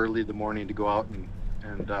got up early the morning to go out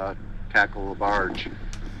and tackle a barge.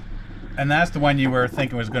 And that's the one you were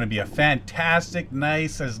thinking was going to be a fantastic,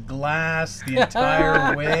 nice as glass the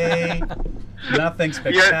entire way. Nothing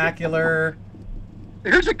spectacular.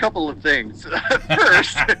 Yeah. Here's a couple of things.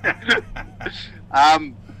 First,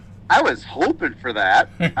 I was hoping for that,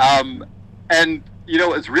 and.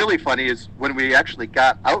 What's really funny is when we actually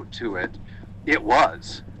got out to it, it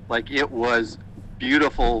was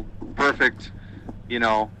beautiful, perfect,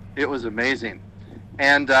 it was amazing.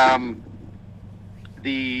 And I'd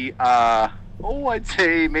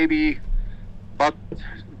say maybe about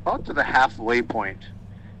to the halfway point,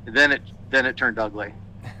 then it turned ugly.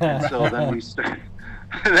 And so then we started,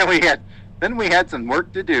 then we had some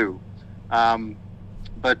work to do.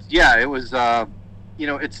 But yeah, it was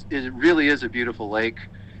it really is a beautiful lake.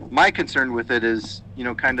 My concern with it is,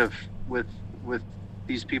 kind of with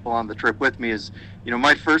these people on the trip with me is,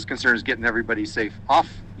 my first concern is getting everybody safe off,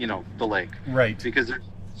 the lake. Right. Because there's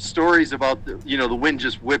stories about the wind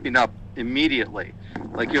just whipping up immediately.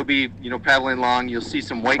 Like you'll be, paddling along, you'll see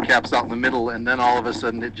some whitecaps out in the middle, and then all of a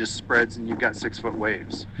sudden it just spreads and you've got 6-foot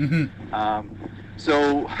waves. Mm-hmm.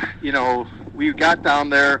 So, we got down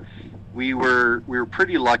there. We were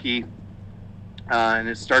pretty lucky. And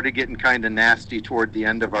it started getting kind of nasty toward the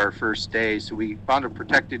end of our first day. So we found a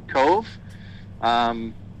protected cove.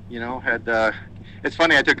 It's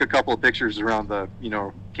funny, I took a couple of pictures around the,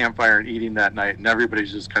 campfire and eating that night, and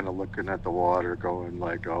everybody's just kind of looking at the water going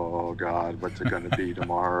like, oh God, what's it going to be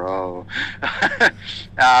tomorrow?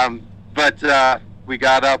 But we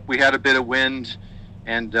got up, we had a bit of wind,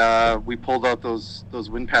 and we pulled out those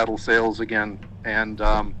wind paddle sails again. And,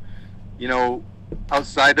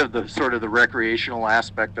 outside of the sort of the recreational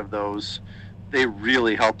aspect of those, they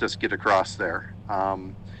really helped us get across there.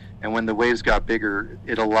 And when the waves got bigger,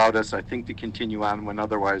 it allowed us, I think, to continue on when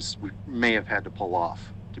otherwise we may have had to pull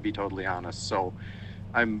off, to be totally honest. So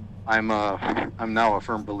I'm now a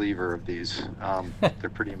firm believer of these. They're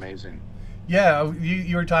pretty amazing. Yeah,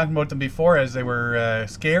 you were talking about them before as they were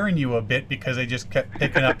scaring you a bit because they just kept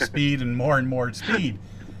picking up speed and more speed.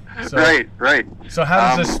 So, right. So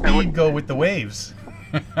how does the speed go with the waves?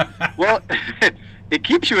 Well, it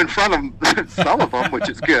keeps you in front of some of them, which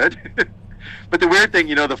is good. But the weird thing,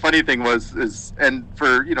 the funny thing is, and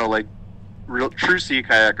for, like real true sea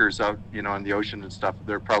kayakers out, in the ocean and stuff,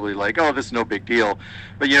 they're probably like, oh, this is no big deal.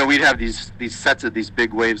 But, we'd have these sets of these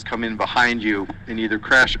big waves come in behind you and either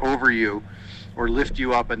crash over you or lift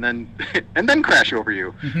you up and then crash over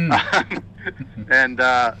you. Mm-hmm. And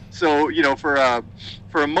so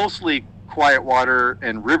for a mostly quiet water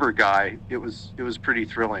and river guy, it was pretty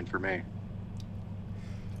thrilling for me.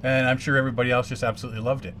 And I'm sure everybody else just absolutely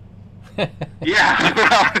loved it.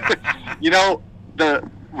 Yeah,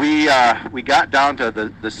 we got down to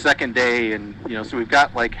the second day, and so we've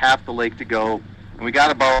got like half the lake to go, and we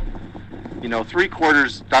got about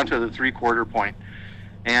 3/4 down to the 3/4 point.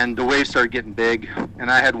 And the waves started getting big,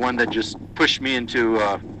 and I had one that just pushed me into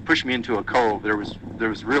a cove. There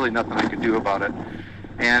was really nothing I could do about it.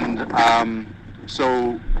 And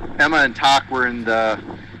so Emma and Tak were in the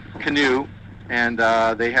canoe, and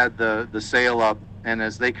they had the sail up. And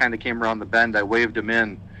as they kind of came around the bend, I waved them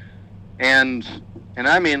in, and And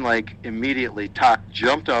I mean, like, immediately, Tok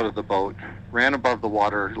jumped out of the boat, ran above the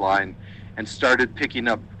water line, and started picking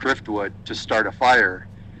up driftwood to start a fire.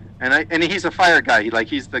 And he's a fire guy.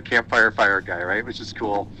 He's the campfire fire guy, right? Which is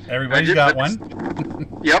cool. Everybody's got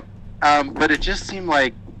one. Yep. But it just seemed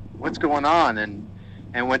like, what's going on? And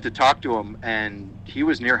went to talk to him, and he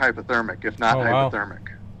was near hypothermic, if not hypothermic.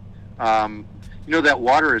 Wow. That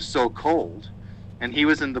water is so cold, and he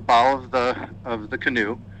was in the bow of the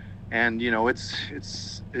canoe, and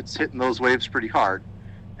it's hitting those waves pretty hard,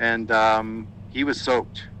 and he was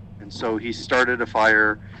soaked, and so he started a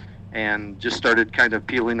fire and just started kind of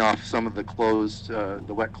peeling off some of the clothes,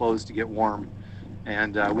 the wet clothes, to get warm.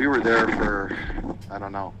 And we were there for, I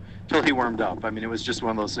don't know, till he warmed up. I mean, it was just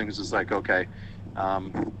one of those things. It's like, okay,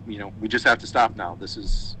 we just have to stop now. This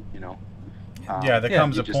is, there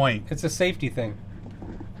comes a point. It's a safety thing.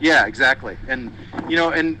 Yeah, exactly. And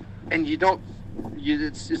and you don't.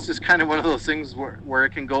 It's just kind of one of those things where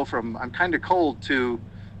it can go from I'm kind of cold to,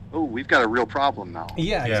 oh, we've got a real problem now.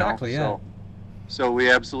 Yeah, exactly. Yeah. So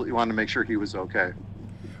we absolutely wanted to make sure he was okay.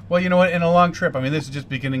 Well, you know what? In a long trip, I mean, this is just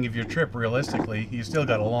beginning of your trip. Realistically, you still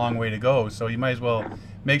got a long way to go. So you might as well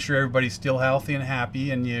make sure everybody's still healthy and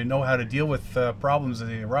happy, and you know how to deal with problems as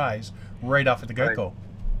they arise right off at the get-go. Right.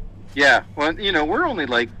 Yeah. Well, we're only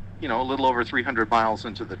like a little over 300 miles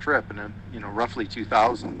into the trip, and roughly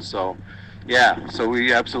 2,000. So. Yeah, so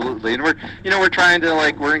we absolutely, and we're trying to,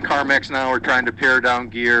 we're in Carmex now. We're trying to pare down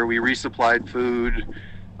gear. We resupplied food,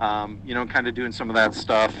 kind of doing some of that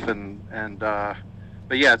stuff,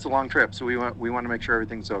 but yeah, it's a long trip, so we want to make sure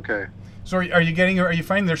everything's okay. So are you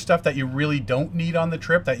finding there's stuff that you really don't need on the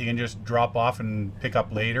trip that you can just drop off and pick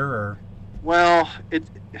up later, or? Well,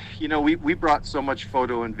 we brought so much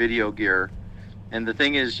photo and video gear, and the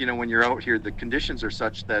thing is, when you're out here, the conditions are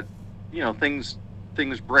such that,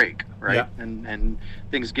 things break, right? Yeah. And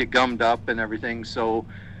things get gummed up and everything. So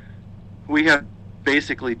we have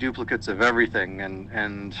basically duplicates of everything,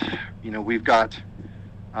 and we've got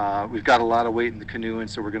a lot of weight in the canoe, and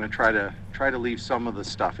so we're going to try to leave some of the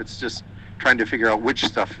stuff. It's just trying to figure out which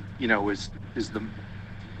stuff is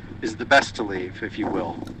the best to leave, if you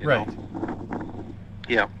will. Right.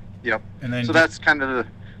 Yep. And then so that's kind of the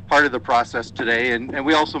part of the process today, and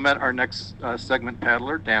we also met our next segment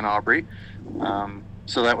paddler, Dan Aubrey.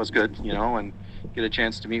 So that was good, and get a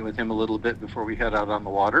chance to meet with him a little bit before we head out on the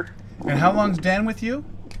water. And how long's Dan with you?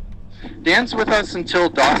 Dan's with us until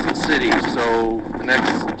Dawson City, so the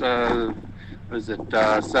next,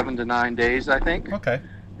 7 to 9 days, I think. Okay.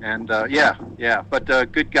 And yeah, but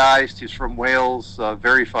good guy. He's from Wales,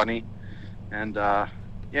 very funny, and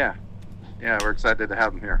yeah, we're excited to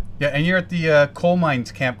have him here. Yeah, and you're at the coal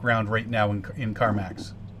mines campground right now in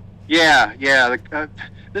Carmex. Yeah.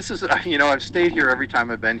 This is, I've stayed here every time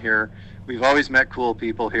I've been here. We've always met cool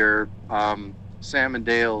people here. Sam and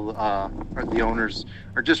Dale, are the owners,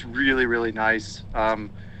 are just really, really nice.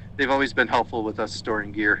 They've always been helpful with us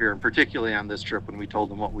storing gear here, and particularly on this trip when we told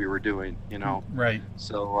them what we were doing, Right.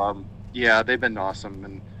 So, yeah, they've been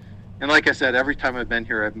awesome. And like I said, every time I've been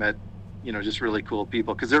here, I've met, just really cool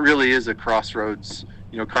people, because it really is a crossroads.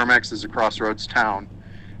 Carmex is a crossroads town.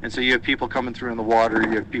 And so you have people coming through in the water,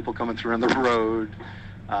 you have people coming through on the road.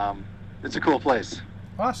 It's a cool place.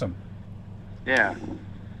 Awesome. Yeah.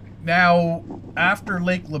 Now, after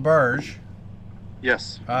Lake LaBarge,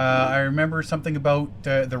 yes, I remember something about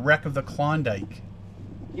the wreck of the Klondike.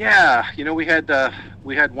 Yeah, we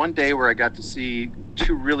had one day where I got to see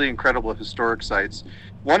two really incredible historic sites.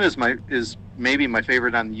 One is maybe my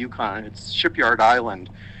favorite on the Yukon. It's Shipyard Island,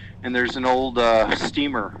 and there's an old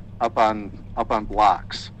steamer up on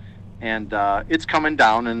blocks, and it's coming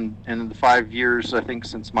down. And in the 5 years, I think,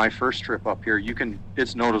 since my first trip up here,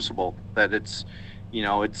 it's noticeable that it's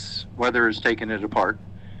weather has taken it apart.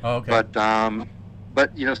 Oh, okay.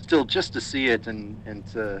 But still, just to see it and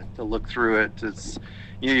to look through it, it's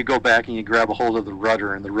you go back and you grab a hold of the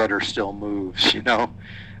rudder, and the rudder still moves.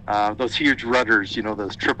 Those huge rudders,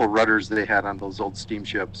 those triple rudders they had on those old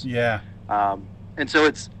steamships. Yeah. And so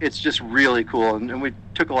it's just really cool, and we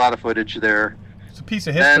took a lot of footage there. It's a piece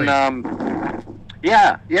of history. And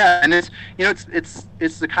yeah, and it's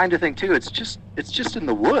it's the kind of thing too. It's just in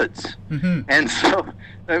the woods. Mm-hmm. And so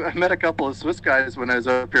I met a couple of Swiss guys when I was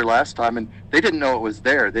up here last time, and they didn't know it was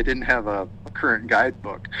there. They didn't have a current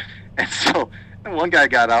guidebook, and so one guy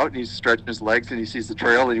got out and he's stretching his legs and he sees the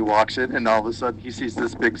trail and he walks in, and all of a sudden he sees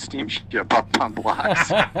this big steamship up on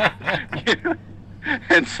blocks.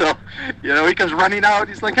 And so, he comes running out.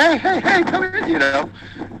 He's like, hey, come in,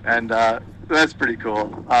 and that's pretty cool.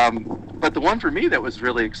 But the one for me that was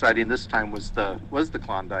really exciting this time was the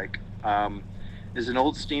Klondike. Is an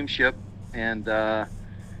old steamship, and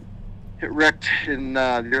it wrecked in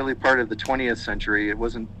the early part of the 20th century. It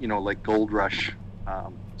wasn't, like Gold Rush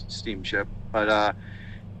steamship, but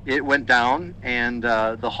it went down, and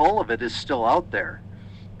the hull of it is still out there.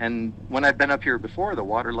 And when I've been up here before, the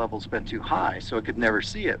water level's been too high, so I could never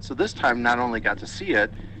see it. So this time, not only got to see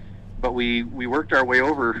it, but we worked our way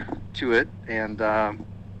over to it, and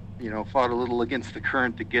fought a little against the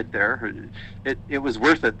current to get there. It was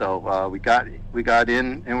worth it though. We got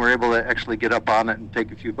in and were able to actually get up on it and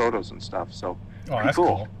take a few photos and stuff. So that's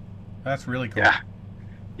cool. That's really cool.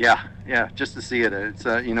 Yeah. Just to see it, it's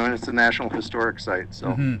and it's a National Historic Site,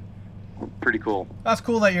 so pretty cool. That's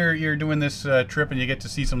cool that you're doing this trip and you get to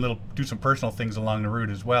see do some personal things along the route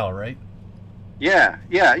as well, right? Yeah.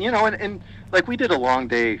 And like we did a long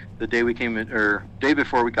day the day we came in, or day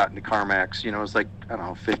before we got into Carmacks. It was like, I don't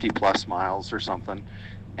know, 50 plus miles or something.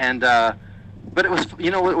 And but it was,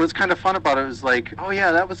 what was kind of fun about it was like, oh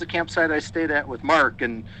yeah, that was the campsite I stayed at with Mark,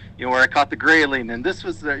 and where I caught the grayling, and this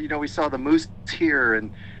was the, we saw the moose here,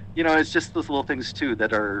 and it's just those little things too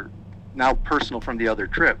that are now personal from the other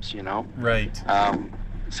trips. Right.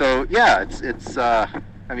 So yeah, it's I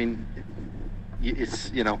mean,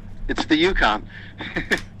 it's it's the Yukon.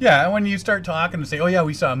 Yeah, and when you start talking and say, oh yeah,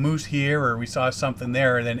 we saw a moose here, or we saw something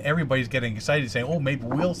there, then everybody's getting excited saying, oh, maybe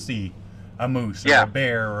we'll see a moose or a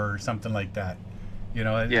bear or something like that.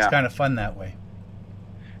 It's kind of fun that way.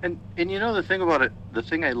 And the thing about it, the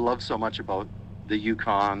thing I love so much about the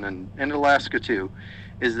Yukon and Alaska too,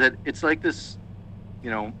 is that it's like this,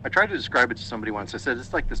 I tried to describe it to somebody once. I said,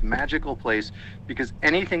 it's like this magical place because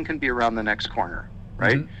anything can be around the next corner,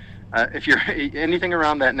 right? Mm-hmm. If you're anything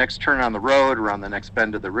around that next turn on the road, around the next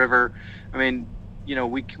bend of the river, I mean,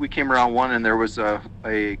 we came around one and there was a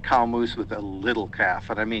cow moose with a little calf,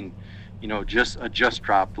 and I mean, just a just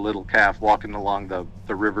dropped little calf walking along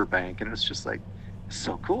the river bank, and it's just like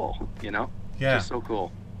so cool, Yeah, just so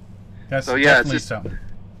cool. That's definitely something.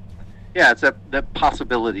 Yeah, it's that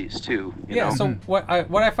possibilities too. You know? So what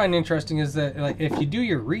I find interesting is that, like, if you do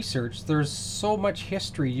your research, there's so much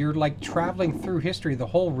history. You're like traveling through history the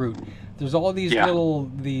whole route. There's all these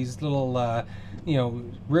little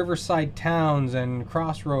riverside towns and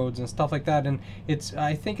crossroads and stuff like that. And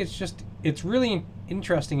I think it's really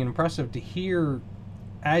interesting and impressive to hear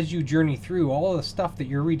as you journey through all the stuff that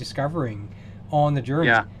you're rediscovering on the journey.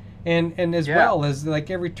 Yeah. And as well as,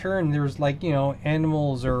 like, every turn there's, like,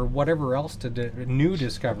 animals or whatever else to new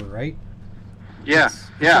discover, right? Yeah,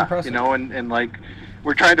 it's impressive. and like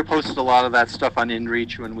we're trying to post a lot of that stuff on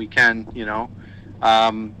InReach when we can,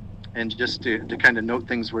 and just to kind of note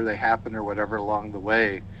things where they happen or whatever along the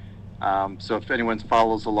way. So if anyone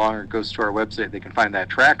follows along or goes to our website, they can find that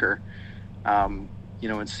tracker, and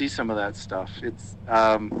see some of that stuff. It's,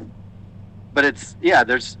 but it's,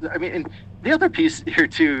 there's, I mean, and the other piece here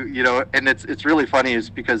too, and it's really funny is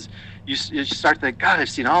because you start to think, God, I've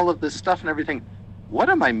seen all of this stuff and everything. What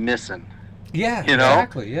am I missing? Yeah,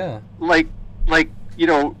 exactly. Yeah. Like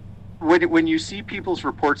when you see people's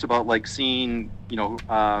reports about, like, seeing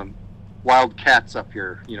wild cats up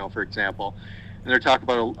here, for example, and they're talking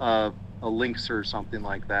about a lynx or something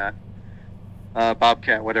like that,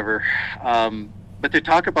 bobcat, whatever, but they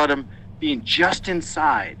talk about them being just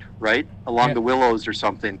inside, right, along the willows or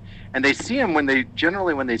something, and they see them when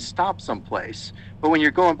they stop someplace. But when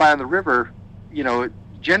you're going by on the river,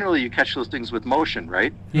 generally you catch those things with motion,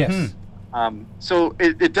 right? Yes. Mm-hmm. So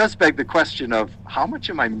it does beg the question of how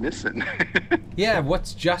much am I missing? Yeah,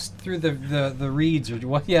 what's just through the reeds or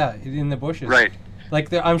what? Yeah, in the bushes. Right.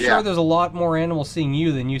 Like I'm sure there's a lot more animals seeing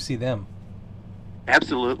you than you see them.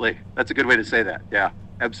 Absolutely, that's a good way to say that. Yeah.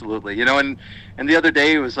 Absolutely. And the other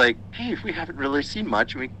day it was like, hey, if we haven't really seen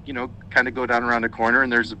much, we, kind of go down around a corner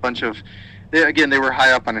and there's a bunch of, they were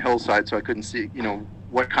high up on a hillside, so I couldn't see,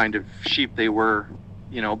 what kind of sheep they were,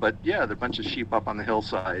 but yeah, there are a bunch of sheep up on the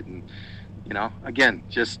hillside, and, again,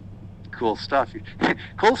 just cool stuff.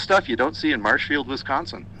 Cool stuff you don't see in Marshfield,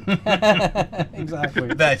 Wisconsin. Exactly.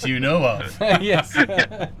 That you know of. Yes.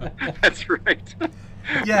 That's right.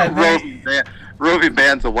 Yeah, roving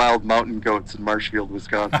bands of wild mountain goats in Marshfield,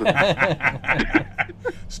 Wisconsin.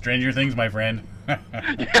 Stranger things, my friend.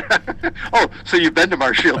 Yeah. Oh, so you've been to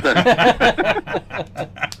Marshfield then?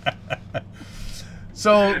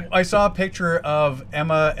 So I saw a picture of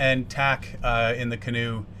Emma and Tack in the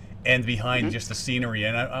canoe, and behind just the scenery,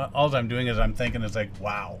 and all I'm doing is I'm thinking, it's like,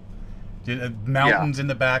 wow, mountains in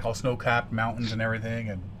the back, all snow-capped mountains and everything,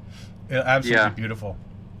 and absolutely beautiful.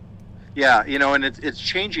 Yeah, and it's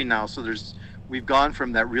changing now. So we've gone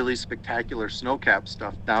from that really spectacular snow-capped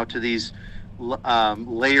stuff now to these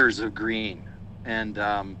layers of green,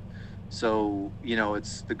 and So,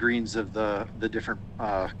 it's the greens of the different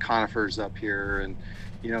conifers up here, and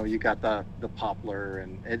you got the poplar,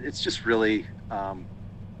 and it's just really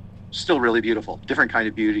still really beautiful. Different kind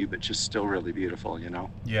of beauty, but just still really beautiful.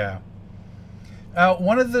 Yeah.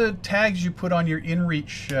 One of the tags you put on your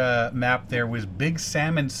InReach map there was Big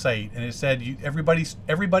Salmon Site, and it said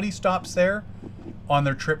everybody stops there on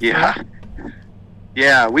their trip. Yeah.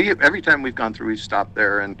 Yeah, every time we've gone through, we've stopped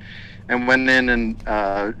there and went in and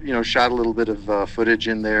shot a little bit of footage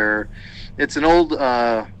in there. It's an old,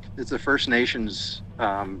 it's a First Nations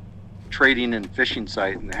trading and fishing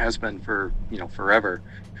site, and it has been for forever.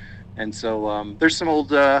 And so there's some old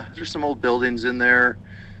buildings in there.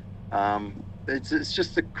 It's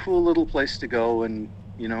just a cool little place to go, and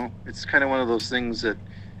it's kind of one of those things that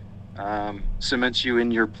cements you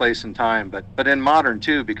in your place and time. But in modern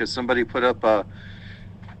too, because somebody put up a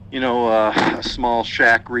small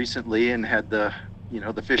shack recently and had the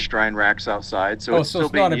fish drying racks outside. So so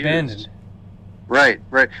it's not abandoned. Right.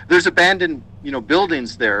 There's abandoned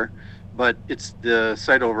buildings there, but it's the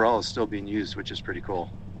site overall is still being used, which is pretty cool.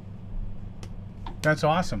 That's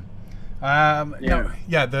awesome.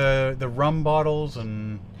 The rum bottles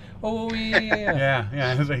and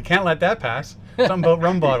yeah. You can't let that pass. Something about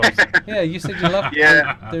rum bottles. Yeah, you said you left.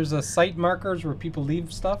 Yeah. There's a site markers where people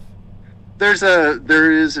leave stuff.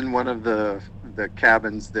 There is in one of the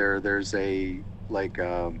cabins there. There's a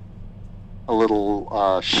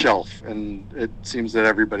little shelf, and it seems that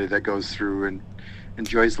everybody that goes through and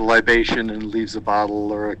enjoys the libation and leaves a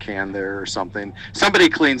bottle or a can there or something, somebody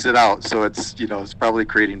cleans it out. So it's it's probably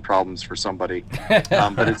creating problems for somebody, but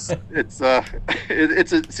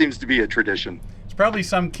it seems to be a tradition. It's probably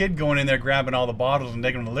some kid going in there grabbing all the bottles and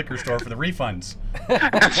taking them to the liquor store for the refunds.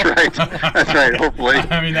 That's right. Hopefully.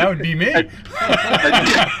 I mean, that would be me.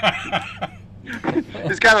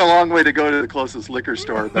 He's got a long way to go to the closest liquor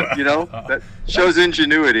store, but that shows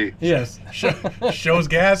ingenuity. Yes, shows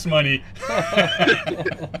gas money.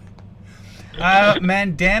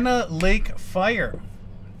 Mandana Lake Fire.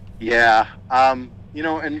 Yeah, and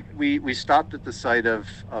we stopped at the site of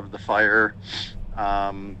the fire,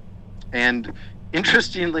 and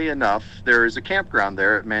interestingly enough, there is a campground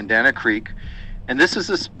there at Mandana Creek, and this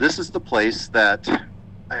is the place that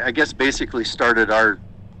I guess basically started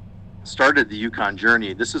the Yukon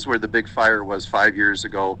journey. This is where the big fire was 5 years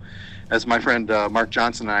ago, as my friend Mark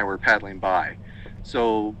Johnson and I were paddling by.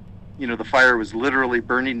 So, the fire was literally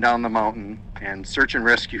burning down the mountain, and search and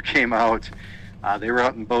rescue came out. They were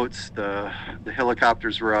out in boats. The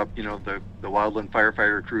helicopters were up. The wildland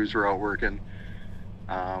firefighter crews were out working.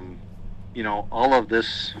 All of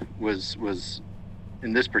this was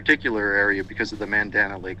in this particular area because of the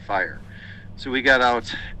Mandana Lake Fire. So we got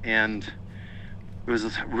out, and it was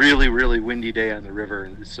a really, really windy day on the river,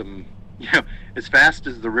 and some, as fast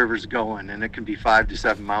as the river's going, and it can be 5 to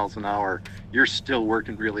 7 miles an hour, you're still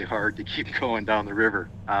working really hard to keep going down the river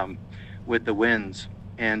with the winds.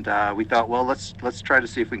 And we thought, well, let's try to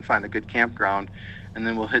see if we can find a good campground, and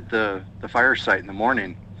then we'll hit the fire site in the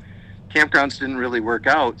morning. Campgrounds didn't really work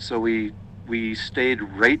out, so we stayed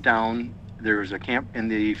right down. There was a camp in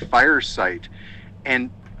the fire site,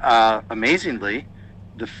 and amazingly,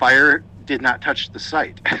 the fire did not touch the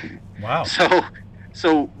site. Wow.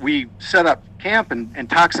 So we set up camp, and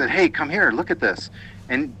Toc said, hey, come here, look at this.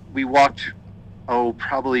 And we walked,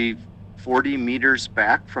 probably 40 meters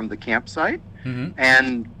back from the campsite, mm-hmm.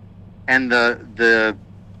 and the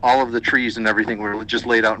all of the trees and everything were just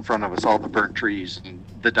laid out in front of us, all the burnt trees and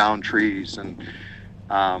the down trees, and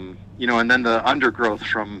and then the undergrowth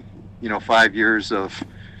from 5 years of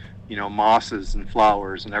mosses and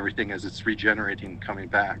flowers and everything as it's regenerating, coming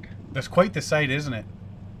back. That's quite the sight, isn't it?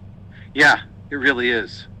 Yeah, it really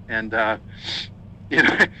is. And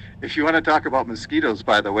if you want to talk about mosquitoes,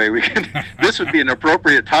 by the way, we can. This would be an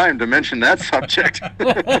appropriate time to mention that subject.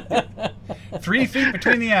 3 feet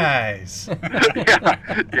between the eyes.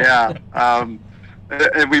 Yeah.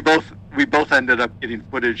 And we both ended up getting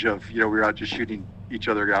footage of we were out just shooting each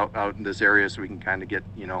other out in this area, so we can kind of get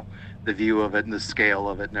the view of it and the scale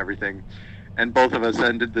of it and everything. And both of us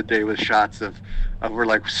ended the day with shots of we're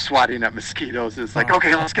like swatting at mosquitoes. It's like,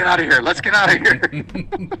 okay, let's get out of here.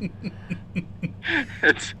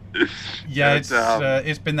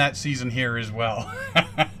 It's been that season here as well.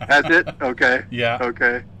 Has it? Okay. Yeah.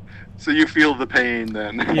 Okay. So you feel the pain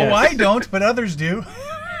then? Yes. Oh, I don't, but others do.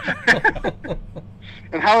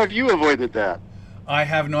 And how have you avoided that? I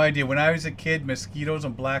have no idea. When I was a kid, mosquitoes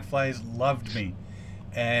and black flies loved me.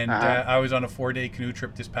 And I was on a 4-day canoe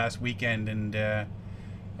trip this past weekend, and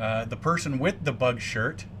the person with the bug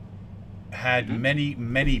shirt had many,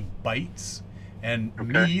 many bites, and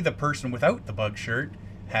me, the person without the bug shirt,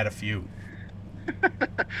 had a few.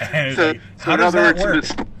 And So, like, so how in does other that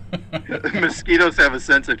words, work? mosquitoes have a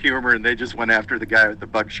sense of humor, and they just went after the guy with the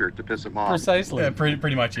bug shirt to piss him off. Precisely. Yeah,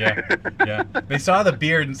 pretty much, yeah. Yeah. They saw the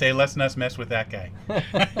beard and say, let's not mess with that guy.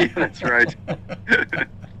 Yeah, that's right.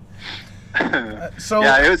 So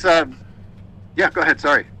yeah, it was. Yeah, go ahead.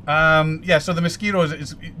 Sorry. yeah, so the mosquitoes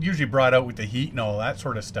is usually brought out with the heat and all that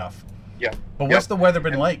sort of stuff. Yeah. But what's the weather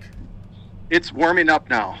been like? It's warming up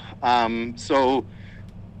now. So,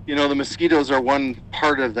 the mosquitoes are one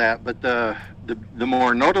part of that, but the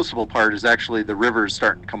more noticeable part is actually the rivers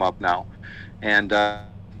starting to come up now, and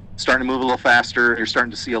starting to move a little faster. You're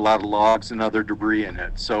starting to see a lot of logs and other debris in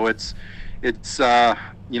it. So it's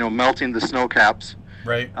melting the snow caps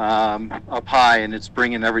Right. up high, and it's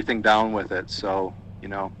bringing everything down with it. So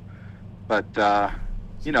but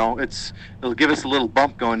it'll give us a little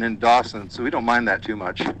bump going in Dawson, so we don't mind that too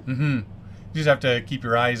much. Mm-hmm. You just have to keep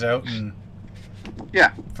your eyes out and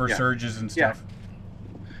for surges and stuff.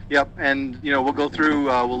 Yep, and we'll go through.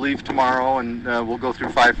 We'll leave tomorrow, and we'll go through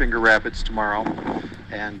Five Finger Rapids tomorrow,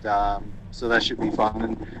 and so that should be fun.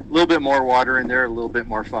 And a little bit more water in there, a little bit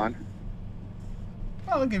more fun.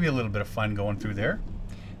 Well, it'll give you a little bit of fun going through there.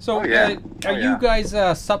 So, are you guys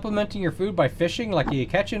supplementing your food by fishing? Like, are you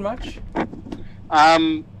catching much?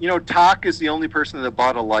 Talk is the only person that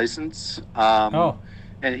bought a license.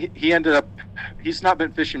 And he ended up. He's not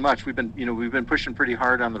been fishing much. We've been pushing pretty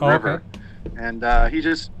hard on the river. Okay. And he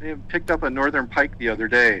just picked up a northern pike the other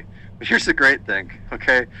day. But here's the great thing,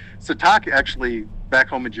 okay? So Tak actually, back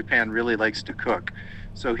home in Japan, really likes to cook.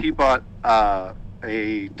 So he bought a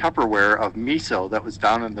Tupperware of miso that was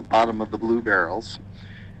down in the bottom of the blue barrels.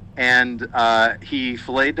 And he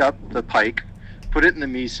filleted up the pike, put it in the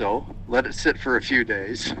miso, let it sit for a few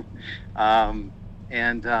days, and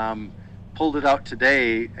pulled it out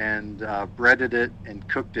today and breaded it and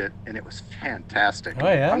cooked it, and it was fantastic. Oh,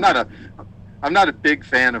 yeah? I'm not a big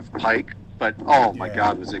fan of pike, but oh my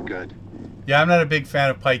God, was it good. Yeah, I'm not a big fan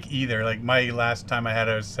of pike either. Like my last time I had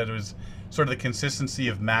it, I said it was sort of the consistency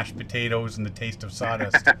of mashed potatoes and the taste of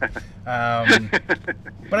sawdust.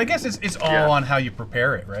 But I guess it's all on how you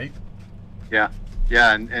prepare it, right? Yeah,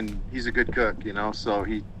 and he's a good cook, so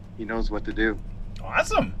he knows what to do.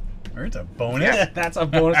 Awesome. There's a bonus. Yeah, that's a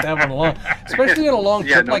bonus to have on a long, especially on a long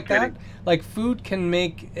trip no like kidding. that. Like food can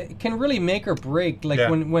really make or break. Like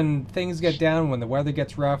when things get down, when the weather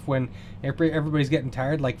gets rough, when everybody's getting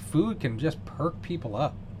tired, like food can just perk people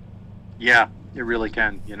up. Yeah, it really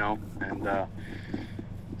can, and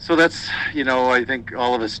so that's, I think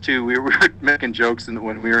all of us too, we were making jokes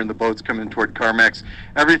when we were in the boats coming toward Carmex.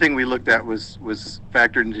 Everything we looked at was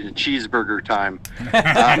factored into cheeseburger time.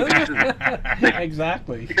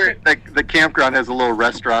 Exactly. The campground has a little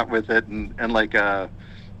restaurant with it, and like a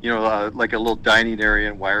little dining area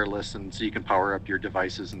and wireless, and so you can power up your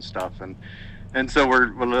devices and stuff. And so we're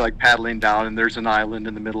like paddling down, and there's an island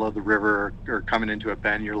in the middle of the river or coming into a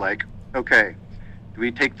bend. You're like, okay, do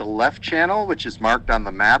we take the left channel, which is marked on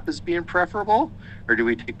the map as being preferable, or do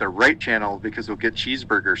we take the right channel because we'll get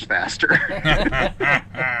cheeseburgers faster?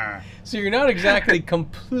 So you're not exactly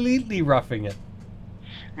completely roughing it.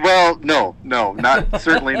 Well, no,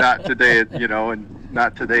 certainly not today, and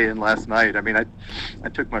not today and last night. I mean, I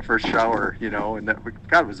took my first shower, and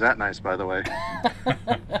God, was that nice, by the way.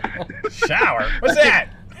 Shower? What's that?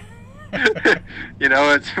 We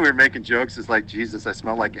were making jokes. It's like, Jesus, I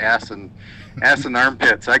smell like ass and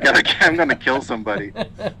armpits. I'm gonna kill somebody.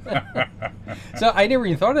 So I never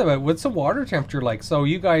even thought about it. What's the water temperature like? So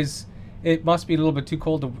you guys, it must be a little bit too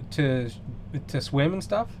cold to swim and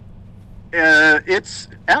stuff. It's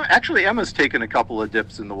actually, Emma's taken a couple of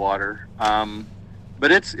dips in the water,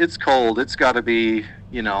 but it's cold. It's got to be,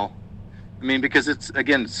 because it's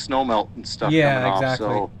again snow melt and stuff coming off. Exactly.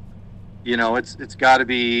 So, it's got to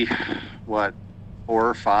be what, 4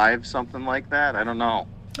 or 5, something like that. I don't know.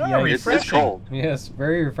 Oh, yeah, refreshing. It's cold. Yes,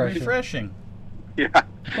 very refreshing.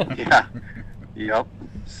 Yeah. Yep.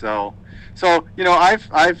 So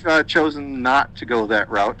I've chosen not to go that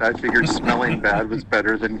route. I figured smelling bad was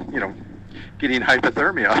better than getting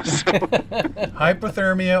hypothermia. So.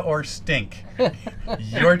 Hypothermia or stink,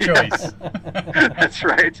 your choice. That's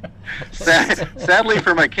right. Sadly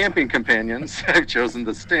for my camping companions, I've chosen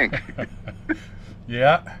the stink.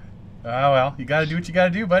 Yeah. Well, you got to do what you got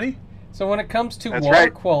to do, buddy. So when it comes to That's water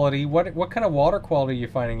right. quality, what kind of water quality are you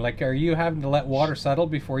finding? Like, are you having to let water settle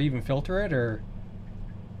before you even filter it, or?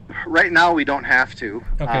 Right now, we don't have to.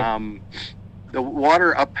 Okay. The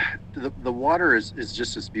water the water is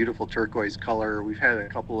just this beautiful turquoise color. We've had a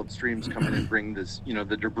couple of streams come in and bring this,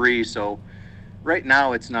 the debris. So right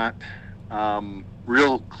now, it's not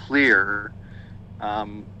real clear.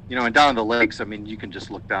 and down the lakes, I mean, you can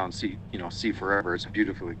just look down, see forever. It's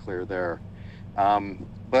beautifully clear there.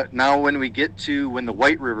 But now when the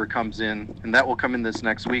White River comes in, and that will come in this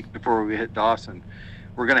next week before we hit Dawson,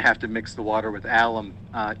 we're going to have to mix the water with alum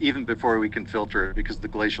even before we can filter it, because the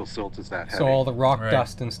glacial silt is that heavy. So all the rock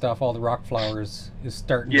dust and stuff, all the rock flowers is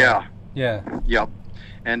starting. Yeah. Yeah. Yep.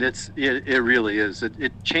 And it really is.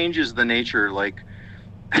 It changes the nature. Like,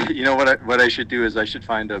 what I should do is I should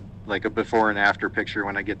find a before and after picture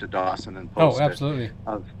when I get to Dawson and post absolutely.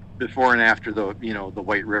 Of before and after the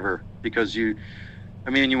White River, because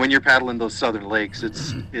when you're paddling those southern lakes,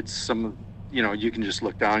 it's some, you can just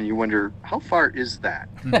look down and you wonder, how far is that?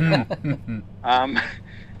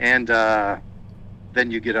 And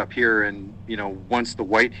then you get up here and, once the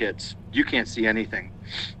white hits, you can't see anything.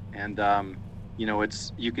 And,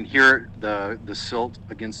 you can hear the silt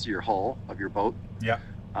against your hull of your boat. Yeah.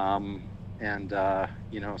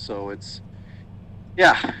 So it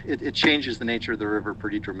changes the nature of the river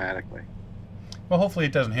pretty dramatically. Well, hopefully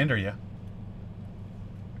it doesn't hinder you.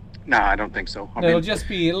 No, I don't think so. It'll just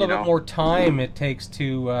be a little bit more time it takes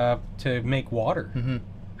to make water. Mm-hmm.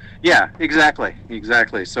 Yeah, exactly.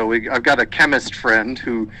 So I've got a chemist friend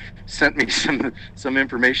who sent me some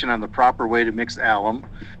information on the proper way to mix alum,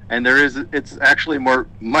 and it's actually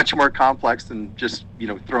much more complex than just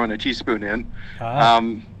throwing a teaspoon in,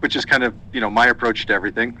 which is kind of my approach to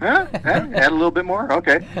everything. Add a little bit more,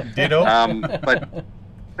 okay. Ditto.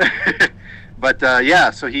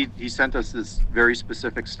 So he sent us this very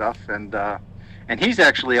specific stuff, and he's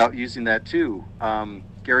actually out using that too.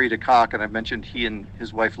 Gary DeCock, and I mentioned he and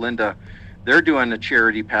his wife Linda, they're doing a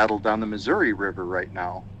charity paddle down the Missouri River right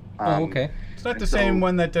now. Okay. It's not the same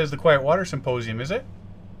one that does the Quiet Water Symposium, is it?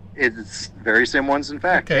 It's the very same ones, in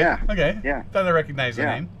fact. Okay. Yeah. Okay. Yeah. Thought I recognized the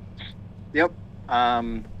name. Yep.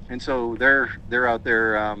 And so they're out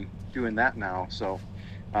there doing that now. So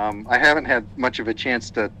I haven't had much of a chance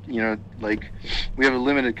to, we have a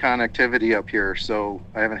limited connectivity up here, so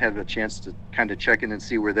I haven't had a chance to kind of check in and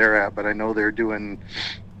see where they're at. But I know they're doing,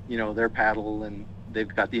 their paddle, and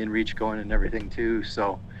they've got the InReach going and everything too.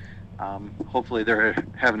 So hopefully they're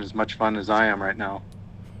having as much fun as I am right now.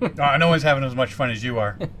 No one's having as much fun as you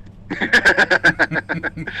are.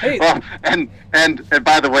 Hey. Well, and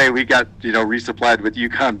by the way, we got resupplied with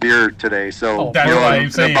Yukon beer today. So that's what I'm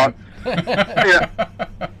saying.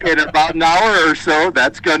 In about an hour or so,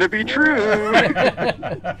 that's gonna be true.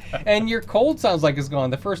 And your cold sounds like it's gone.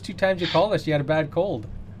 The first 2 times you called us, you had a bad cold.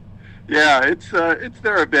 Yeah, it's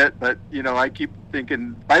there a bit, but I keep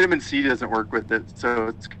thinking vitamin C doesn't work with it, so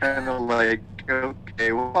it's kind of like,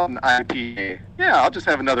 okay, well, an IPA. Yeah, I'll just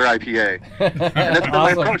have another IPA. And that's been my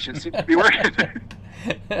approach. It seems to be working.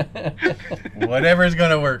 Whatever's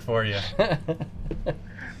gonna work for you.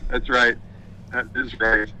 That's right. That is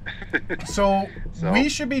right. So we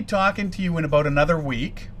should be talking to you in about another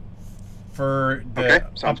week for the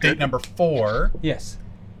update number 4. Yes.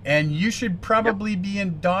 And you should probably be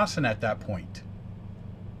in Dawson at that point.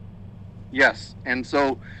 Yes. And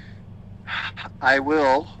so I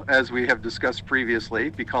will, as we have discussed previously,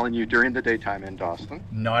 be calling you during the daytime in Dawson.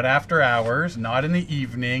 Not after hours, not in the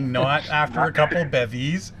evening, not after a couple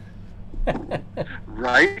bevies.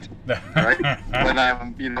 Right. When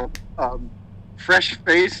I'm,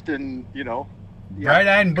 fresh-faced and, bright-eyed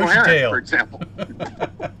and bushy-tailed, for example.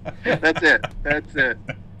 That's it.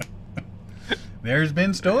 There's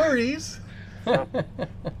been stories. Oh,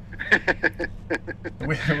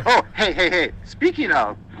 hey! Speaking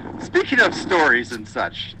of stories and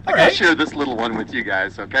such, I gotta share this little one with you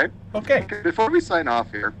guys, okay? Okay. Before we sign off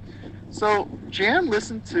here, so Jan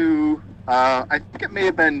listened to, I think it may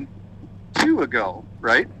have been 2 ago,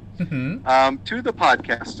 right? Mm-hmm. 2 the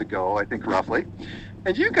podcasts ago, I think roughly,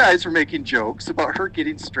 and you guys were making jokes about her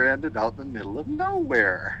getting stranded out in the middle of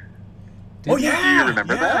nowhere. Yeah! Do you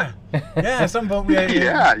remember that? Yeah, some boat.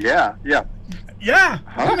 Yeah. Yeah. Huh? Yeah,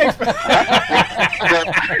 I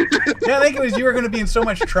think it was you were going to be in so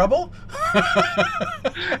much trouble.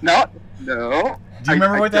 No. Do you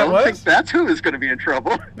remember what that was? I don't think that's who is going to be in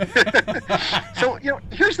trouble. So,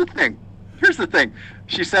 here's the thing.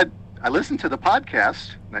 She said, I listened to the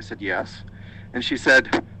podcast, and I said, yes. And she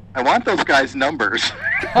said, I want those guys' numbers.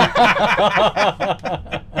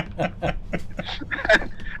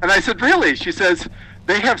 And I said, really? She says,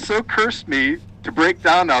 they have so cursed me to break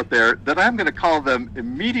down out there that I'm going to call them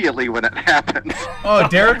immediately when it happens. Oh,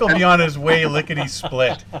 Derek will be on his way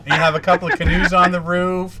lickety-split. And you have a couple of canoes on the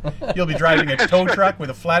roof. You'll be driving a tow truck with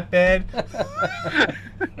a flatbed.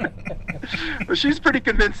 Well, she's pretty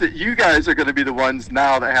convinced that you guys are going to be the ones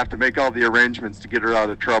now that have to make all the arrangements to get her out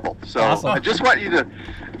of trouble. So awesome. I just want you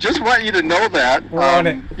just want you to know that. We're on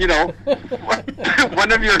it. You know,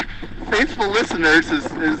 one of your faithful listeners is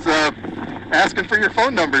asking for your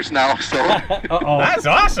phone numbers now. So that's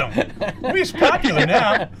awesome. We're popular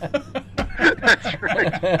now. That's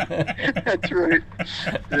right. That's right.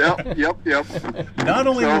 Yep. Not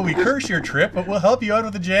only will we curse your trip, but we'll help you out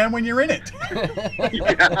of the jam when you're in it.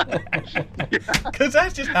 Because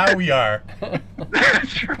that's just how we are.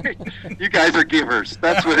 That's right. You guys are givers.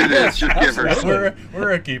 That's what it is. You're givers.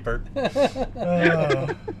 We're a keeper.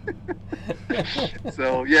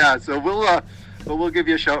 So we'll give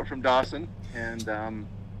you a shout from Dawson, and and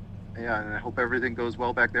I hope everything goes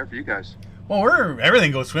well back there for you guys. Well,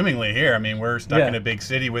 everything goes swimmingly here. I mean, we're stuck in a big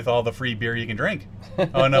city with all the free beer you can drink.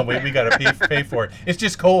 Oh no, we got to pay for it. It's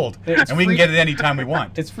just cold, and we can get it any time we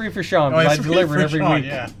want. It's free for Sean. I deliver it every week.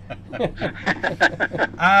 Yeah.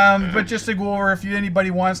 But just to go over, if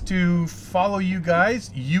anybody wants to follow you guys,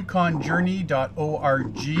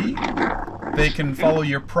 yukonjourney.org. They can follow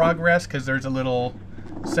your progress because there's a little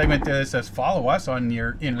segment there that says "Follow us" on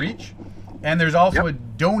your InReach. And there's also a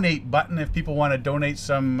donate button if people want to donate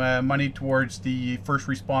some money towards the first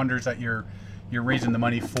responders that you're raising the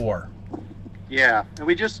money for. Yeah, and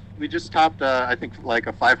we just topped I think like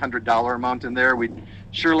a $500 amount in there. We'd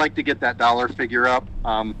sure like to get that dollar figure up.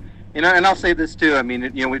 And I'll say this too. I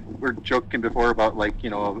mean, we were joking before about like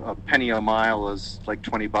a penny a mile is like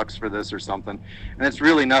 $20 for this or something, and it's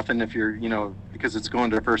really nothing if you're because it's going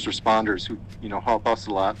to first responders who help us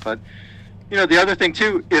a lot, but. The other thing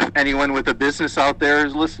too, if anyone with a business out there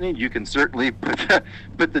is listening, you can certainly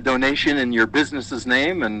put the donation in your business's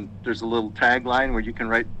name, and there's a little tagline where you can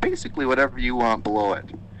write basically whatever you want below it.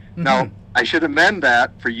 Mm-hmm. Now, I should amend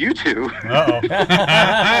that for you two.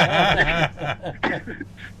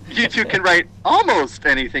 You two can write almost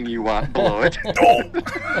anything you want below it.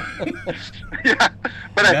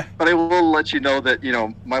 But I will let you know that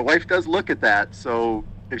my wife does look at that, so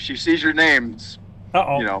if she sees your names,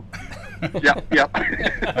 Yep.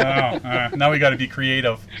 Now we got to be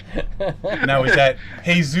creative. Now is that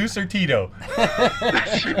Jesus or Tito?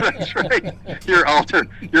 That's right. Your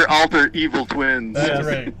alter evil twins. That's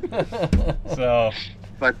right. So.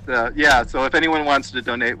 But so if anyone wants to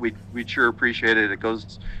donate, we'd sure appreciate it. It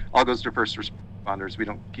all goes to first responders. We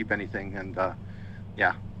don't keep anything, and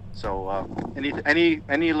So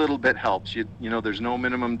any little bit helps. There's no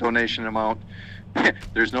minimum donation amount.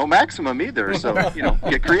 There's no maximum either, so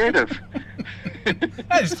get creative.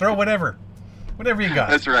 Just throw whatever you got.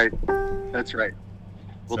 That's right.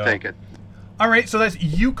 We'll take it. All right, so that's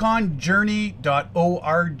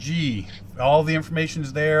yukonjourney.org. All the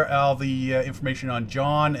information's there. All the information on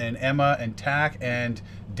John and Emma and Tack and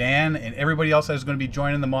Dan and everybody else that's going to be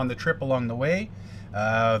joining them on the trip along the way.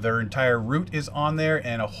 Their entire route is on there,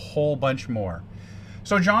 and a whole bunch more.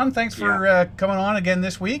 So, John, thanks for coming on again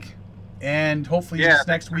this week. And hopefully this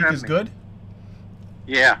next week is good.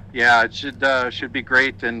 Yeah, it should be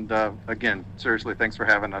great. And again, seriously, thanks for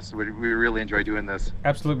having us. We really enjoy doing this.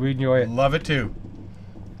 Absolutely, we enjoy it. Love it too.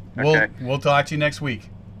 Okay. We'll talk to you next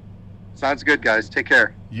week. Sounds good, guys. Take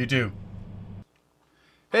care. You too.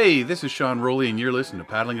 Hey, this is Sean Rowley, and you're listening to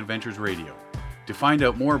Paddling Adventures Radio. To find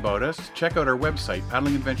out more about us, check out our website,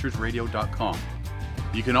 paddlingadventuresradio.com.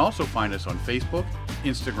 You can also find us on Facebook,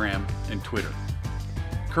 Instagram, and Twitter.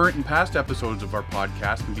 Current and past episodes of our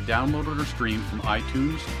podcast can be downloaded or streamed from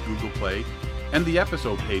iTunes, Google Play, and the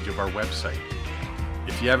episode page of our website.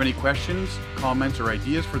 If you have any questions, comments, or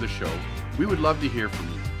ideas for the show, we would love to hear from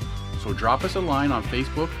you. So drop us a line on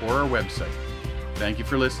Facebook or our website. Thank you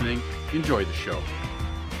for listening. Enjoy the show.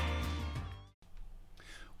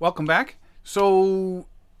 Welcome back. So,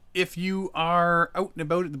 if you are out and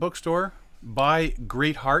about at the bookstore, buy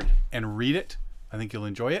Great Heart and read it. I think you'll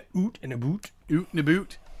enjoy it. Oot and a boot.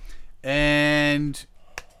 And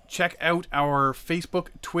check out our Facebook,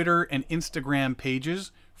 Twitter, and Instagram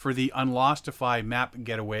pages for the Unlostify map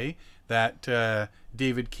getaway that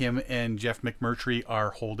David Kim and Jeff McMurtry are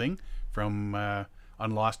holding from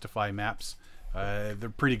Unlostify Maps. They're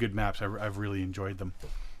pretty good maps. I've really enjoyed them.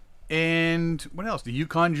 And what else? The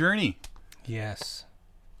Yukon Journey. Yes.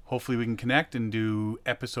 Hopefully we can connect and do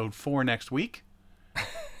episode 4 next week.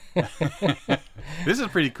 This is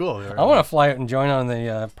pretty cool. I want to fly out and join on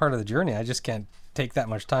the part of the journey. I just can't take that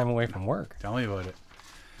much time away from work. Tell me about it.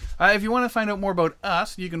 If you want to find out more about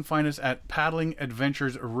us, you can find us at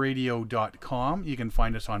paddlingadventuresradio.com. You can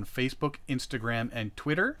find us on Facebook, Instagram, and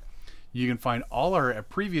Twitter. You can find all our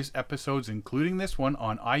previous episodes, including this one,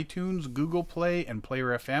 on iTunes, Google Play, and Player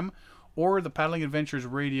FM, or the Paddling Adventures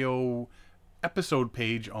Radio episode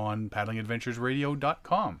page on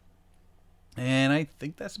paddlingadventuresradio.com. And I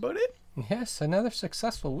think that's about it. Yes, another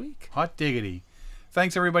successful week. Hot diggity.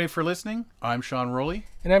 Thanks everybody for listening. I'm Sean Rowley.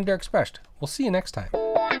 And I'm Derek Specht. We'll see you next time.